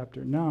Matthew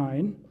chapter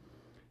 9,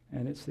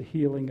 and it's the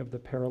healing of the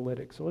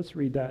paralytic. So let's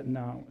read that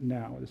now.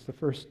 It's the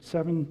first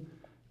 7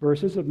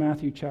 verses of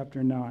Matthew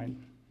chapter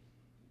 9.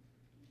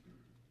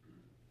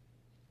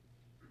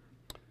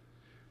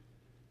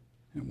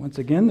 And once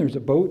again, there's a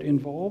boat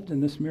involved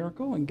in this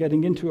miracle. And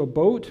getting into a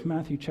boat,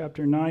 Matthew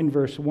chapter 9,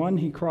 verse 1,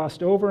 he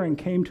crossed over and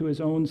came to his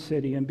own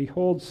city. And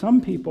behold,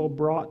 some people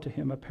brought to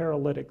him a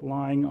paralytic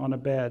lying on a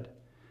bed.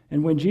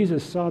 And when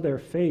Jesus saw their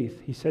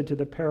faith, he said to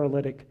the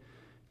paralytic,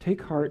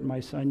 "Take heart,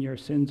 my son, your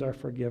sins are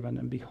forgiven."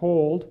 And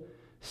behold,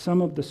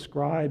 some of the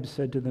scribes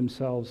said to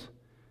themselves,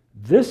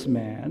 "This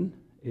man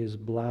is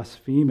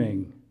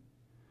blaspheming."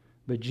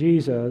 But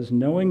Jesus,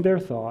 knowing their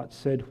thoughts,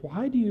 said,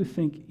 "Why do you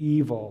think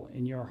evil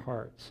in your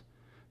hearts?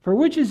 For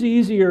which is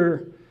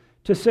easier,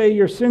 to say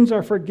your sins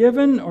are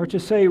forgiven, or to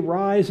say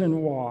rise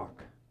and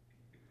walk?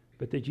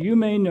 But that you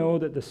may know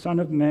that the Son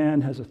of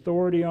Man has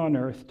authority on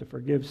earth to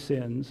forgive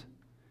sins."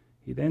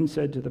 He then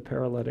said to the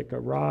paralytic,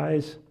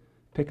 "Arise,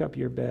 pick up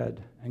your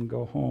bed, and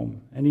go home."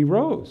 And he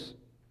rose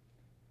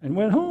and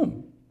went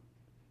home.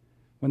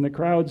 When the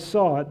crowd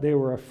saw it, they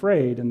were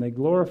afraid, and they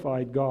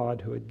glorified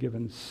God who had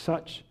given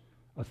such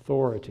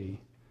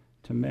authority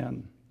to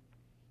men.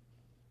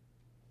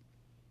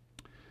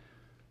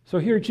 So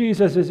here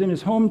Jesus is in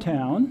his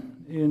hometown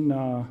in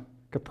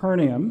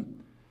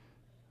Capernaum.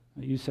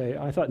 You say,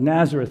 "I thought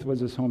Nazareth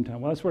was his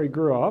hometown." Well, that's where he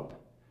grew up.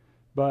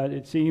 But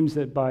it seems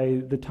that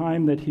by the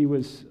time that he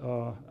was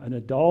an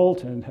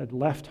adult and had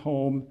left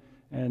home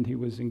and he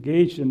was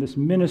engaged in this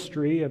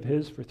ministry of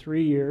his for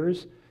 3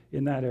 years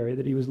in that area,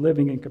 that he was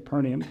living in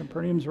Capernaum.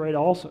 Capernaum's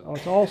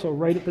it's also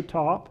right at the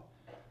top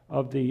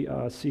of the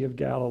Sea of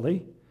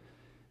Galilee.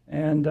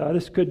 And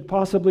this could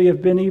possibly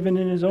have been even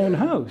in his own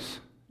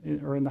house,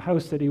 or in the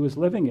house that he was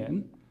living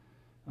in.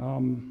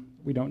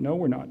 We don't know,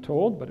 we're not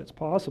told, but it's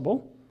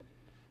possible.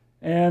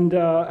 And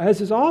as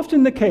is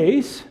often the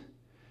case,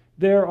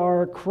 there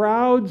are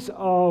crowds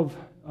of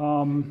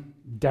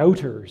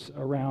doubters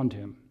around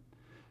him.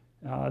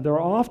 There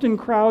are often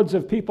crowds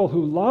of people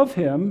who love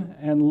him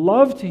and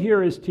love to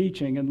hear his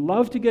teaching and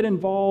love to get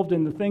involved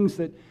in the things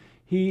that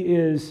he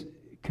is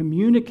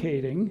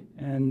communicating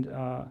and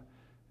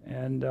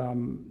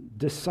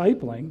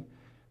discipling,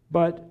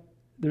 but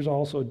there's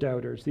also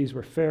doubters. These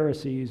were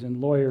Pharisees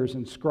and lawyers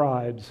and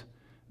scribes.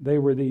 They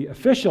were the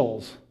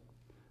officials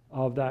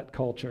of that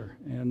culture,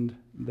 and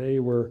they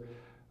were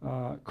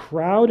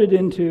crowded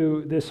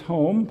into this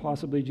home,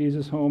 possibly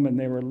Jesus' home, and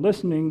they were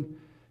listening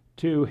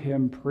to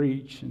him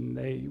preach.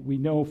 And we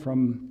know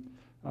from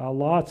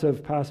lots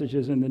of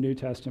passages in the New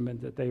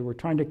Testament that they were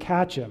trying to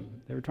catch him.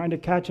 They were trying to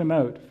catch him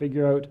out,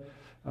 figure out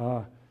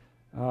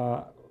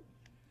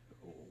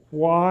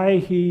why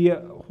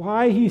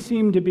he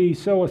seemed to be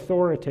so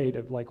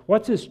authoritative. Like,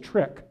 what's his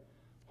trick?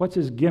 What's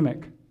his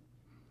gimmick?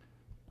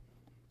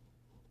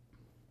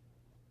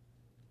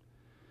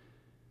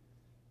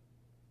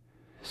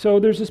 So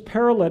there's this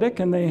paralytic,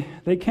 and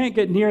they can't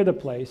get near the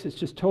place. It's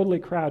just totally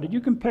crowded. You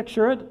can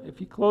picture it.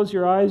 If you close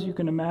your eyes, you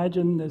can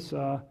imagine this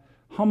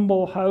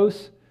humble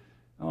house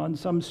on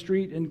some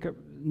street,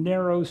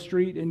 narrow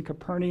street in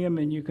Capernaum,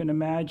 and you can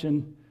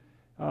imagine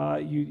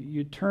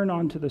you turn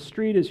onto the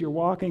street as you're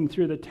walking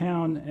through the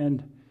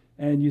town,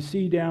 and you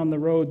see down the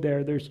road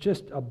there's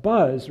just a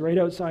buzz right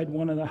outside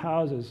one of the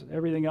houses.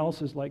 Everything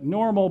else is like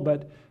normal,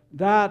 but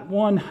that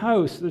one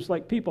house, there's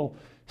like people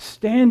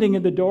standing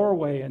in the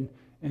doorway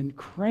and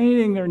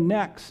craning their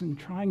necks and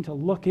trying to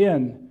look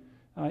in.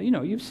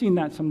 You've seen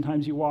that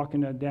sometimes. You walk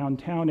in a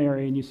downtown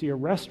area and you see a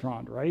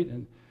restaurant, right?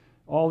 And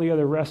all the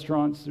other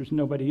restaurants, there's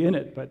nobody in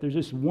it, but there's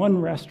just one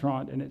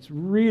restaurant, and it's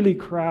really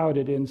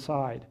crowded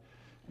inside.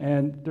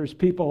 And there's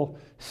people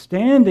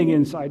standing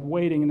inside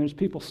waiting, and there's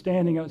people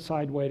standing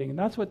outside waiting. And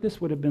that's what this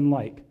would have been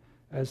like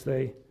as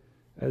they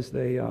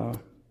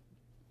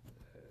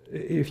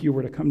if you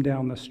were to come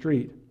down the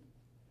street.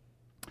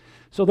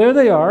 So there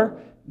they are.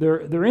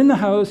 They're in the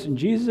house, and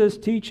Jesus is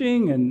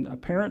teaching and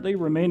apparently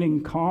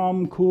remaining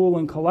calm, cool,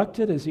 and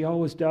collected, as he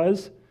always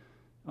does,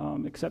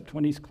 except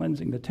when he's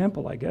cleansing the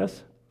temple, I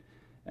guess.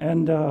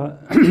 And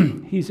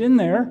he's in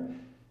there,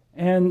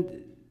 and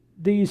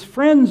these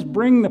friends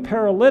bring the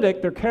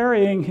paralytic. They're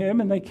carrying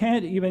him, and they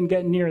can't even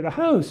get near the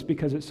house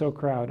because it's so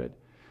crowded.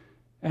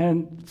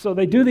 And so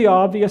they do the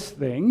obvious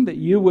thing that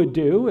you would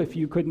do if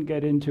you couldn't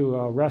get into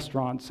a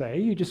restaurant, say.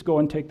 You just go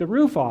and take the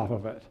roof off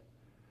of it.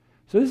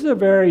 So this is a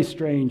very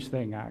strange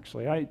thing,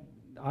 actually.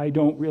 I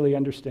don't really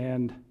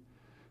understand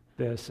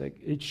this.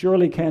 It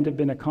surely can't have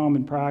been a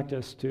common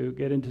practice to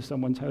get into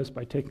someone's house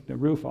by taking the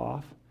roof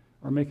off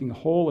or making a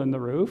hole in the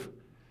roof.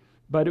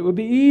 But it would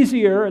be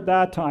easier at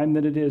that time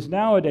than it is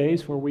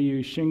nowadays, where we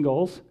use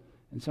shingles,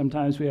 and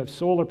sometimes we have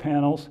solar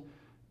panels.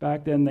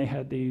 Back then they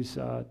had these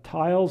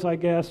tiles, I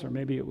guess, or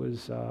maybe it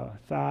was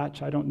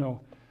thatch. I don't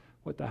know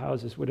what the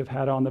houses would have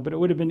had on them, but it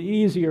would have been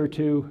easier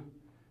to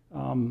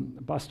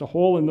bust a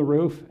hole in the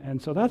roof,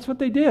 and so that's what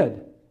they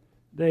did.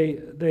 They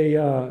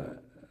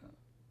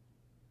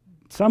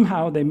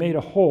somehow they made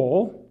a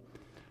hole,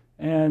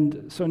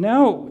 and so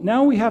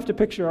now we have to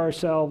picture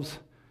ourselves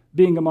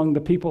being among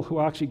the people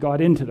who actually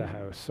got into the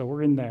house. So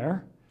we're in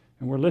there,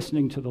 and we're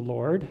listening to the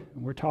Lord,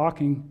 and we're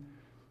talking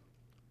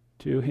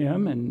to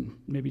him, and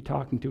maybe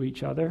talking to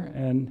each other,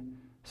 and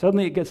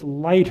suddenly it gets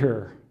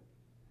lighter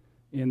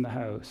in the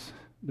house.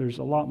 There's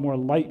a lot more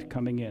light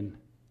coming in.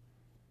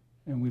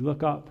 And we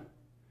look up,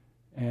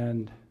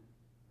 and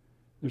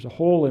there's a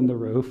hole in the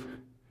roof,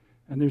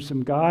 and there's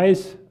some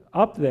guys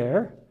up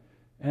there,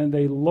 and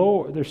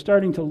they're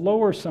starting to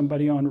lower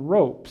somebody on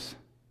ropes,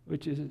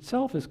 which is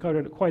itself is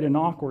quite an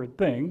awkward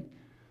thing.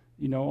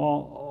 You know,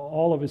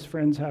 all of his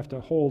friends have to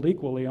hold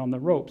equally on the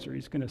ropes, or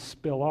he's going to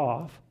spill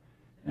off.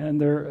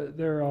 And they're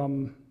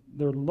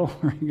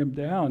lowering him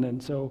down,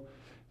 and so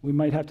we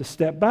might have to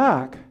step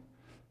back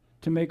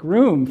to make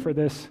room for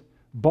this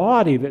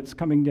body that's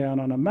coming down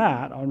on a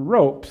mat on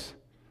ropes,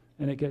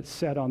 and it gets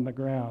set on the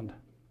ground.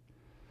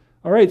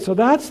 All right, so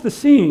that's the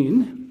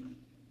scene.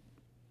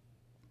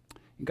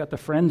 You've got the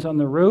friends on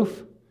the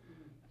roof.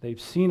 They've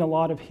seen a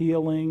lot of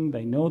healing.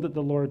 They know that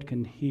the Lord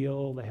can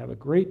heal. They have a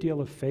great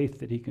deal of faith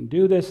that he can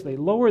do this. They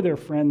lower their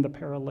friend, the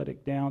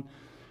paralytic, down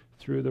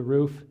through the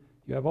roof.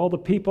 You have all the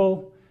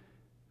people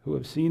who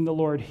have seen the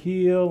Lord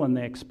heal, and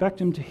they expect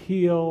him to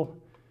heal.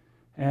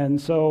 And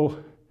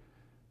so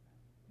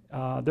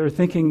they're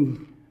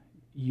thinking,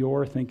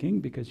 you're thinking,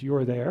 because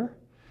you're there,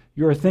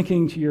 you're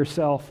thinking to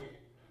yourself,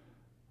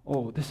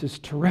 oh, this is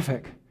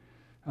terrific.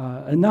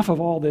 Enough of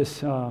all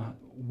this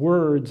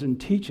words and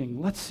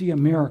teaching. Let's see a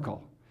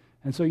miracle.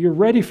 And so you're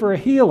ready for a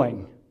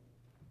healing.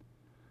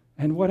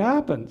 And what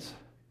happens?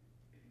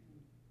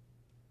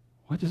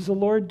 What does the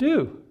Lord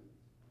do?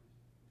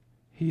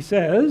 He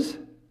says,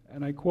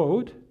 and I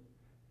quote,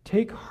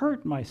 "Take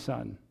heart, my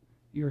son,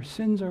 your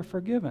sins are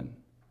forgiven."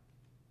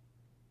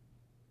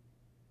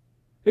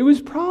 It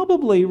was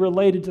probably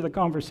related to the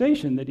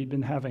conversation that he'd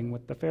been having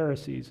with the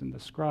Pharisees and the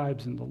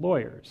scribes and the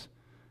lawyers.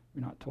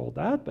 We're not told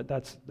that, but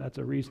that's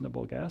a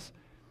reasonable guess.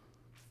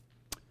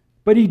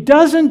 But he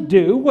doesn't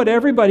do what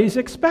everybody's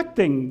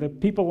expecting, the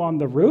people on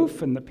the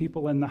roof and the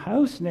people in the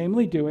house,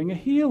 namely doing a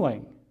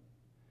healing.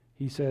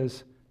 He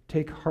says,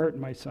 "Take heart,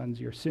 my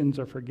sons, your sins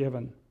are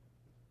forgiven."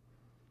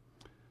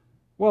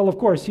 Well, of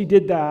course, he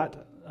did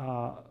that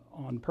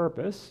on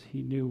purpose.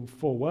 He knew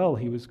full well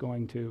he was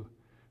going to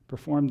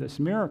perform this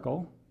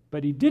miracle,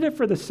 but he did it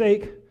for the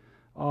sake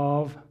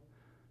of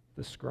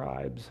the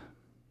scribes.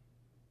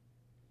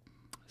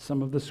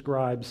 Some of the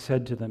scribes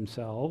said to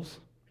themselves,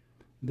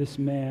 "This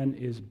man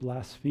is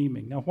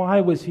blaspheming." Now,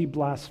 why was he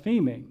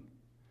blaspheming?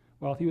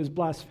 Well, he was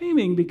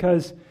blaspheming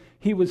because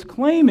he was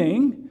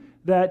claiming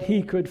that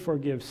he could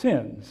forgive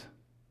sins,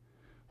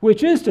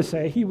 which is to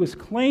say, he was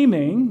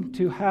claiming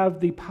to have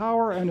the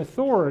power and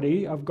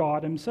authority of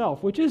God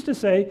himself, which is to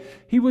say,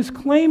 he was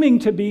claiming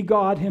to be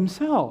God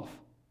himself.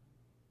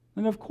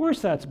 And of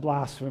course that's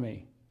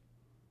blasphemy,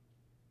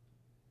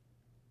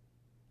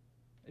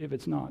 if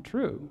it's not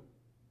true.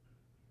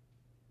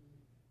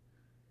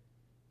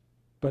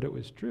 But it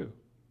was true.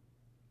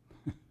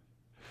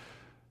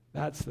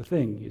 That's the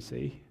thing, you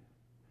see.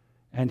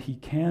 And he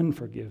can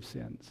forgive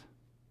sins.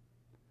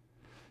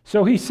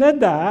 So he said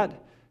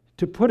that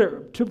to put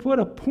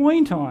a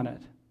point on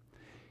it.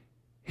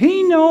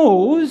 He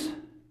knows,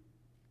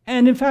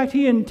 and in fact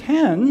he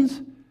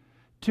intends,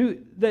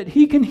 that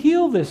he can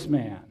heal this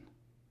man.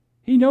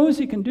 He knows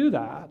he can do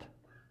that.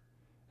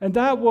 And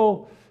that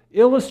will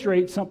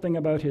illustrate something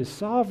about his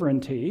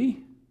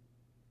sovereignty,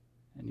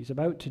 and he's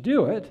about to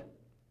do it.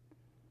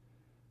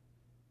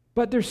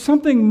 But there's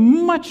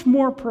something much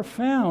more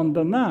profound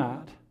than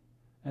that,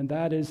 and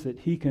that is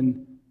that he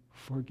can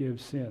forgive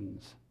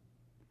sins.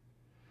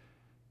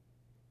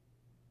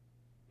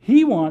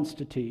 He wants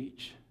to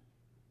teach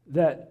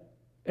that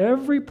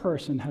every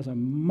person has a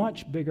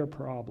much bigger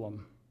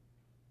problem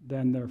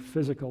than their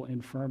physical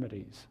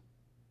infirmities.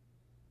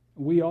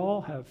 We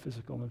all have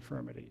physical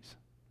infirmities.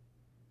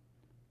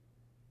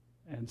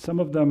 And some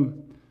of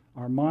them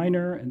are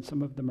minor, and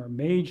some of them are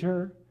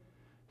major.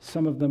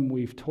 Some of them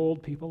we've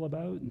told people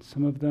about, and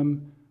some of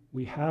them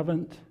we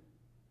haven't.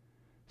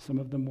 Some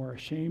of them we're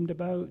ashamed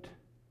about.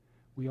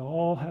 We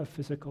all have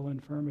physical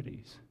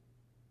infirmities.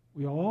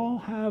 We all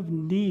have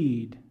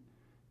need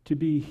to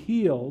be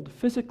healed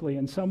physically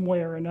in some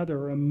way or another,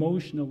 or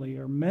emotionally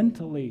or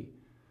mentally.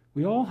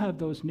 We all have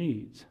those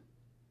needs.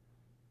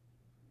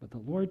 But the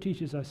Lord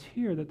teaches us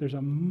here that there's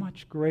a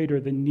much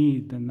greater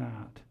need than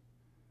that.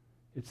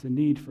 It's the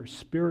need for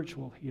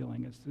spiritual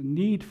healing. It's the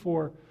need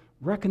for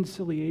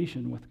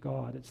reconciliation with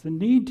God. It's the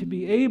need to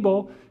be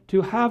able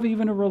to have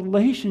even a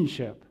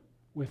relationship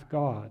with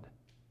God.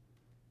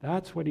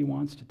 That's what he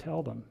wants to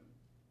tell them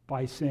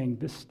by saying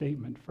this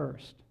statement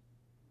first.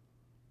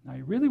 Now,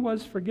 he really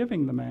was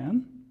forgiving the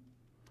man.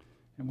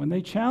 And when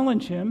they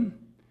challenge him,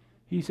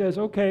 he says,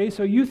 okay,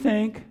 so you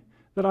think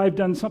that I've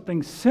done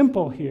something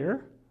simple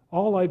here.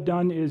 All I've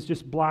done is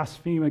just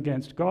blaspheme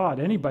against God.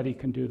 Anybody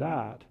can do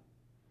that.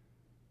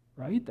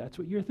 Right? That's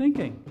what you're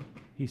thinking,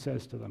 he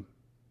says to them,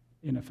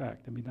 in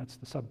effect. I mean, that's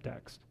the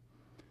subtext.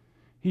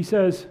 He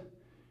says,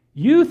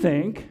 you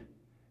think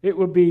it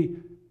would be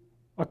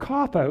a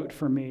cop-out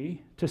for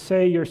me to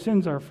say your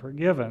sins are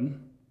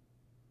forgiven,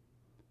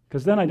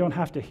 because then I don't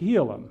have to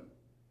heal them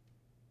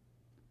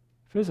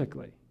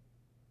physically.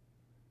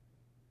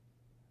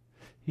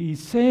 He's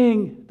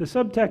saying, the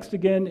subtext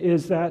again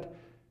is that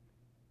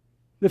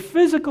the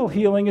physical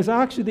healing is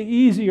actually the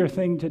easier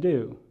thing to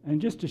do.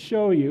 And just to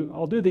show you,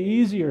 I'll do the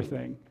easier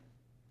thing.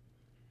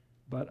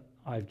 but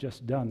I've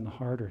just done the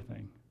harder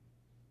thing.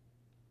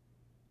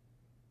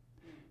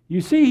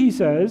 You see, he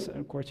says,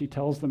 of course, he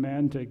tells the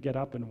man to get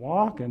up and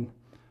walk, and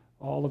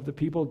all of the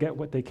people get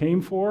what they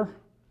came for.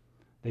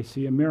 They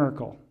see a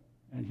miracle.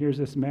 And here's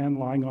this man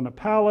lying on a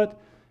pallet,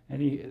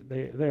 and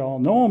they all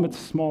know him. It's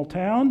a small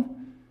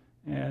town,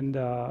 and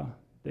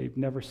they've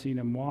never seen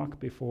him walk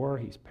before.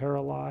 He's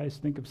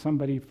paralyzed. Think of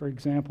somebody, for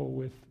example,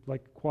 with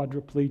like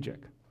quadriplegic.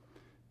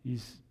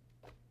 He's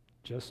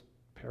just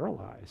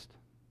paralyzed,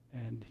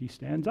 and he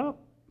stands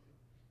up.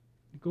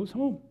 He goes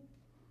home.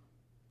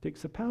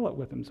 Takes the pallet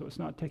with him so it's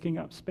not taking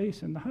up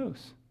space in the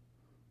house.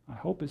 I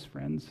hope his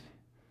friends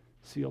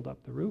sealed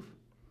up the roof.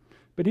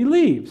 But he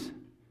leaves.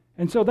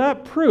 And so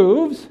that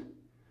proves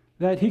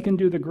that he can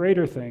do the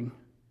greater thing,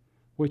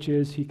 which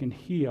is he can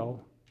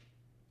heal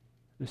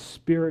the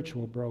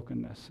spiritual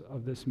brokenness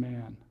of this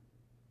man.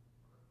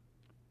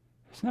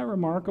 Isn't that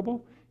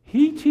remarkable?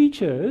 He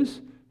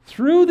teaches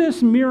through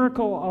this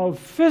miracle of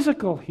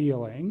physical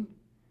healing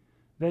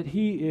that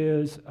he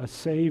is a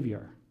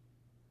savior,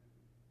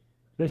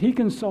 that he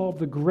can solve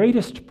the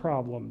greatest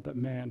problem that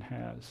man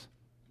has,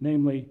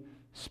 namely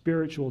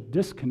spiritual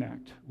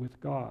disconnect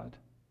with God.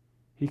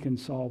 He can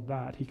solve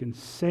that. He can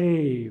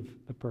save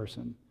the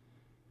person.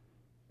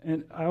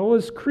 And I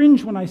always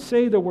cringe when I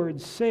say the word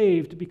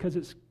saved because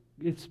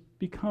it's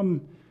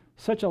become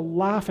such a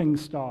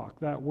laughingstock,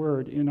 that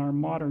word, in our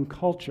modern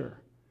culture.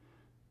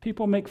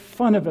 People make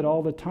fun of it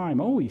all the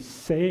time. Oh, he's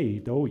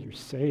saved. Oh, you're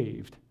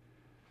saved.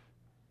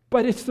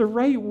 But it's the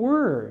right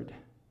word.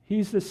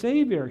 He's the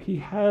Savior. He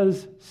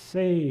has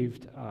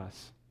saved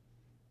us.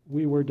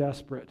 We were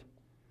desperate.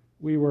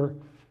 We were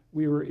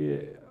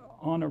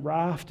on a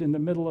raft in the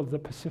middle of the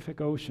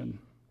Pacific Ocean.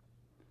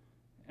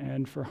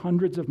 And for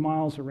hundreds of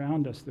miles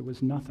around us, there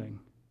was nothing.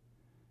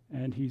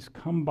 And he's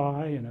come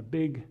by in a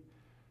big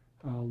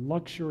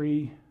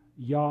luxury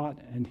yacht,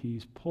 and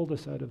he's pulled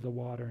us out of the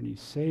water, and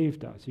he's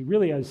saved us. He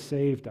really has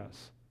saved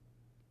us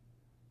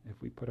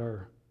if we put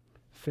our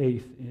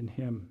faith in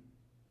him.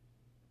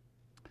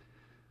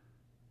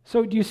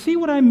 So do you see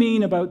what I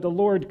mean about the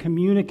Lord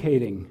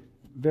communicating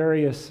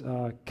various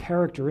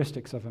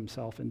characteristics of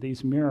himself in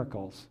these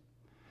miracles?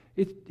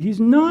 He's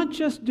not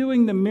just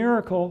doing the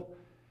miracle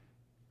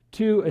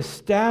to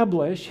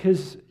establish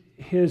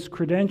his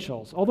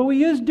credentials, although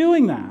he is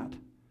doing that.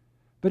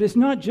 But it's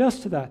not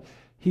just to that.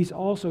 He's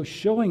also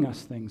showing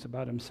us things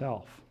about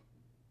himself.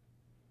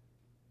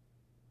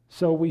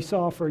 So we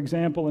saw, for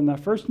example, in the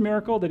first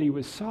miracle that he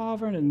was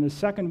sovereign, and in the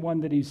second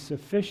one that he's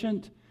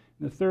sufficient,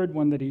 and the third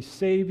one that he's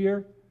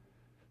Savior.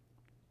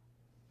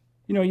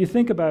 You know, you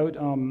think about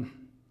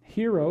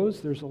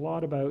heroes. There's a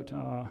lot about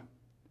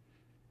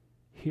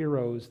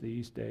heroes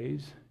these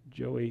days.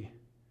 Joey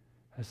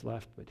has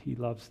left, but he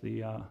loves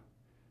the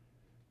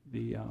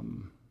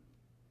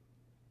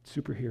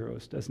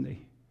superheroes, doesn't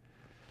he?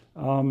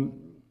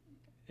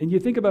 And you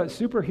think about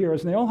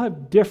superheroes, and they all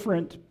have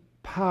different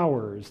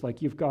powers.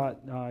 Like you've got,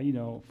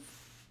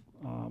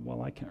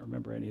 well, I can't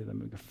remember any of them.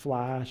 We've got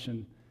Flash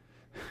and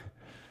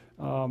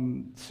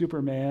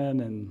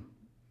Superman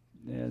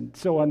and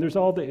so on.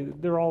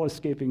 They're all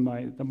escaping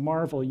the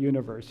Marvel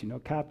universe.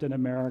 Captain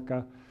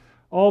America,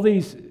 all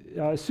these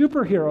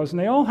superheroes, and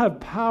they all have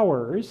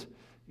powers.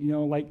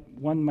 Like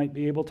one might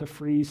be able to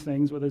freeze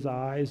things with his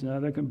eyes,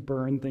 another can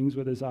burn things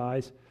with his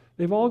eyes.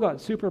 They've all got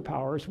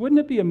superpowers. Wouldn't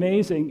it be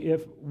amazing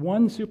if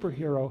one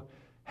superhero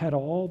had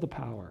all the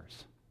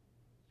powers?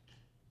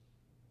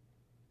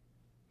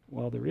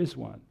 Well, there is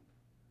one.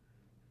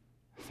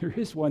 There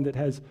is one that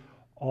has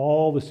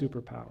all the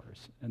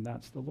superpowers, and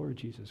that's the Lord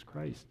Jesus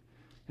Christ.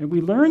 And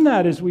we learn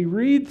that as we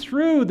read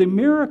through the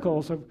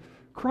miracles of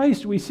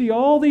Christ. We see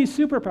all these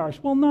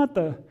superpowers. Well, not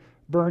the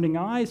burning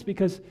eyes,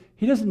 because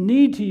he doesn't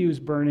need to use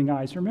burning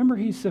eyes. Remember,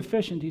 he's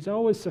sufficient. He's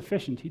always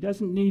sufficient. He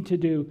doesn't need to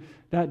do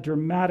that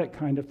dramatic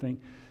kind of thing.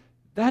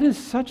 That is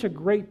such a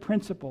great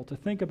principle to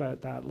think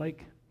about that.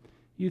 Like,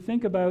 you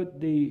think about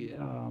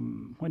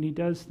when he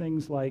does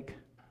things like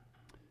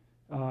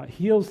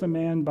heals the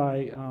man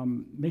by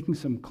making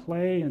some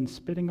clay and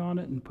spitting on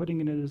it and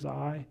putting it in his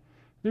eye.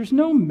 There's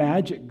no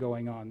magic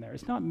going on there.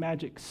 It's not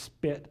magic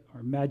spit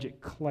or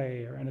magic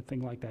clay or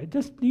anything like that. It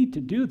doesn't need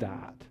to do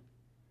that.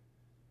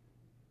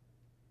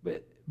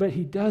 But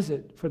he does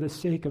it for the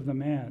sake of the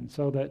man,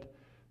 so that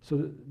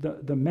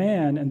the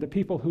man and the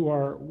people who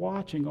are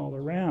watching all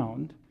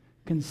around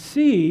can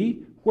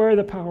see where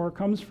the power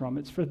comes from.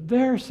 It's for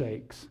their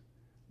sakes,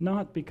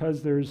 not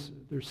because there's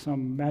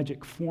some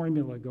magic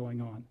formula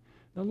going on.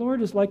 The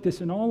Lord is like this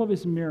in all of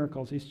his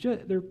miracles.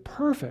 They're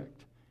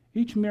perfect.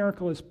 Each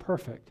miracle is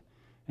perfect,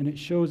 and it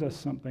shows us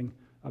something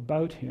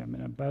about him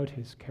and about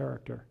his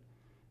character.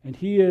 And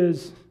he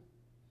is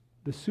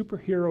the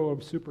superhero of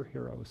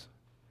superheroes.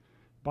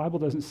 The Bible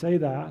doesn't say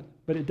that,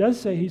 but it does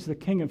say he's the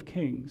King of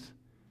Kings,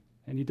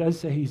 and he does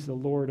say he's the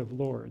Lord of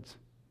Lords.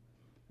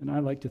 And I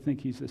like to think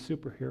he's the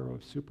superhero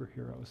of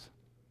superheroes.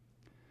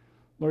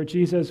 Lord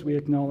Jesus, we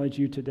acknowledge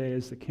you today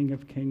as the King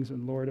of Kings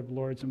and Lord of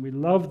Lords, and we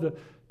love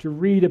to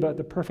read about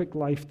the perfect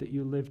life that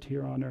you lived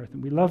here on earth,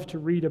 and we love to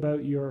read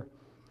about your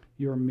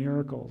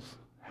miracles.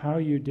 how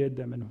you did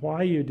them and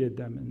why you did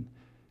them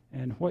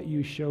and what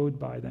you showed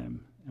by them.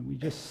 And we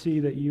just see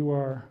that you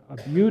are a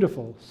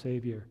beautiful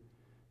Savior,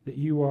 that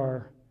you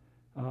are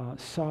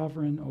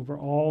sovereign over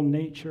all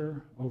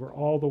nature, over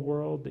all the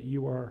world, that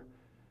you are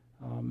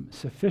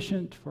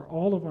sufficient for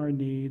all of our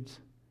needs,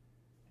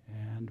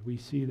 and we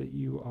see that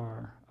you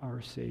are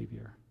our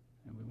Savior.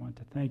 And we want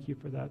to thank you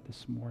for that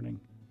this morning.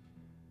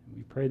 And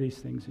we pray these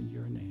things in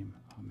your name.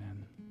 Amen.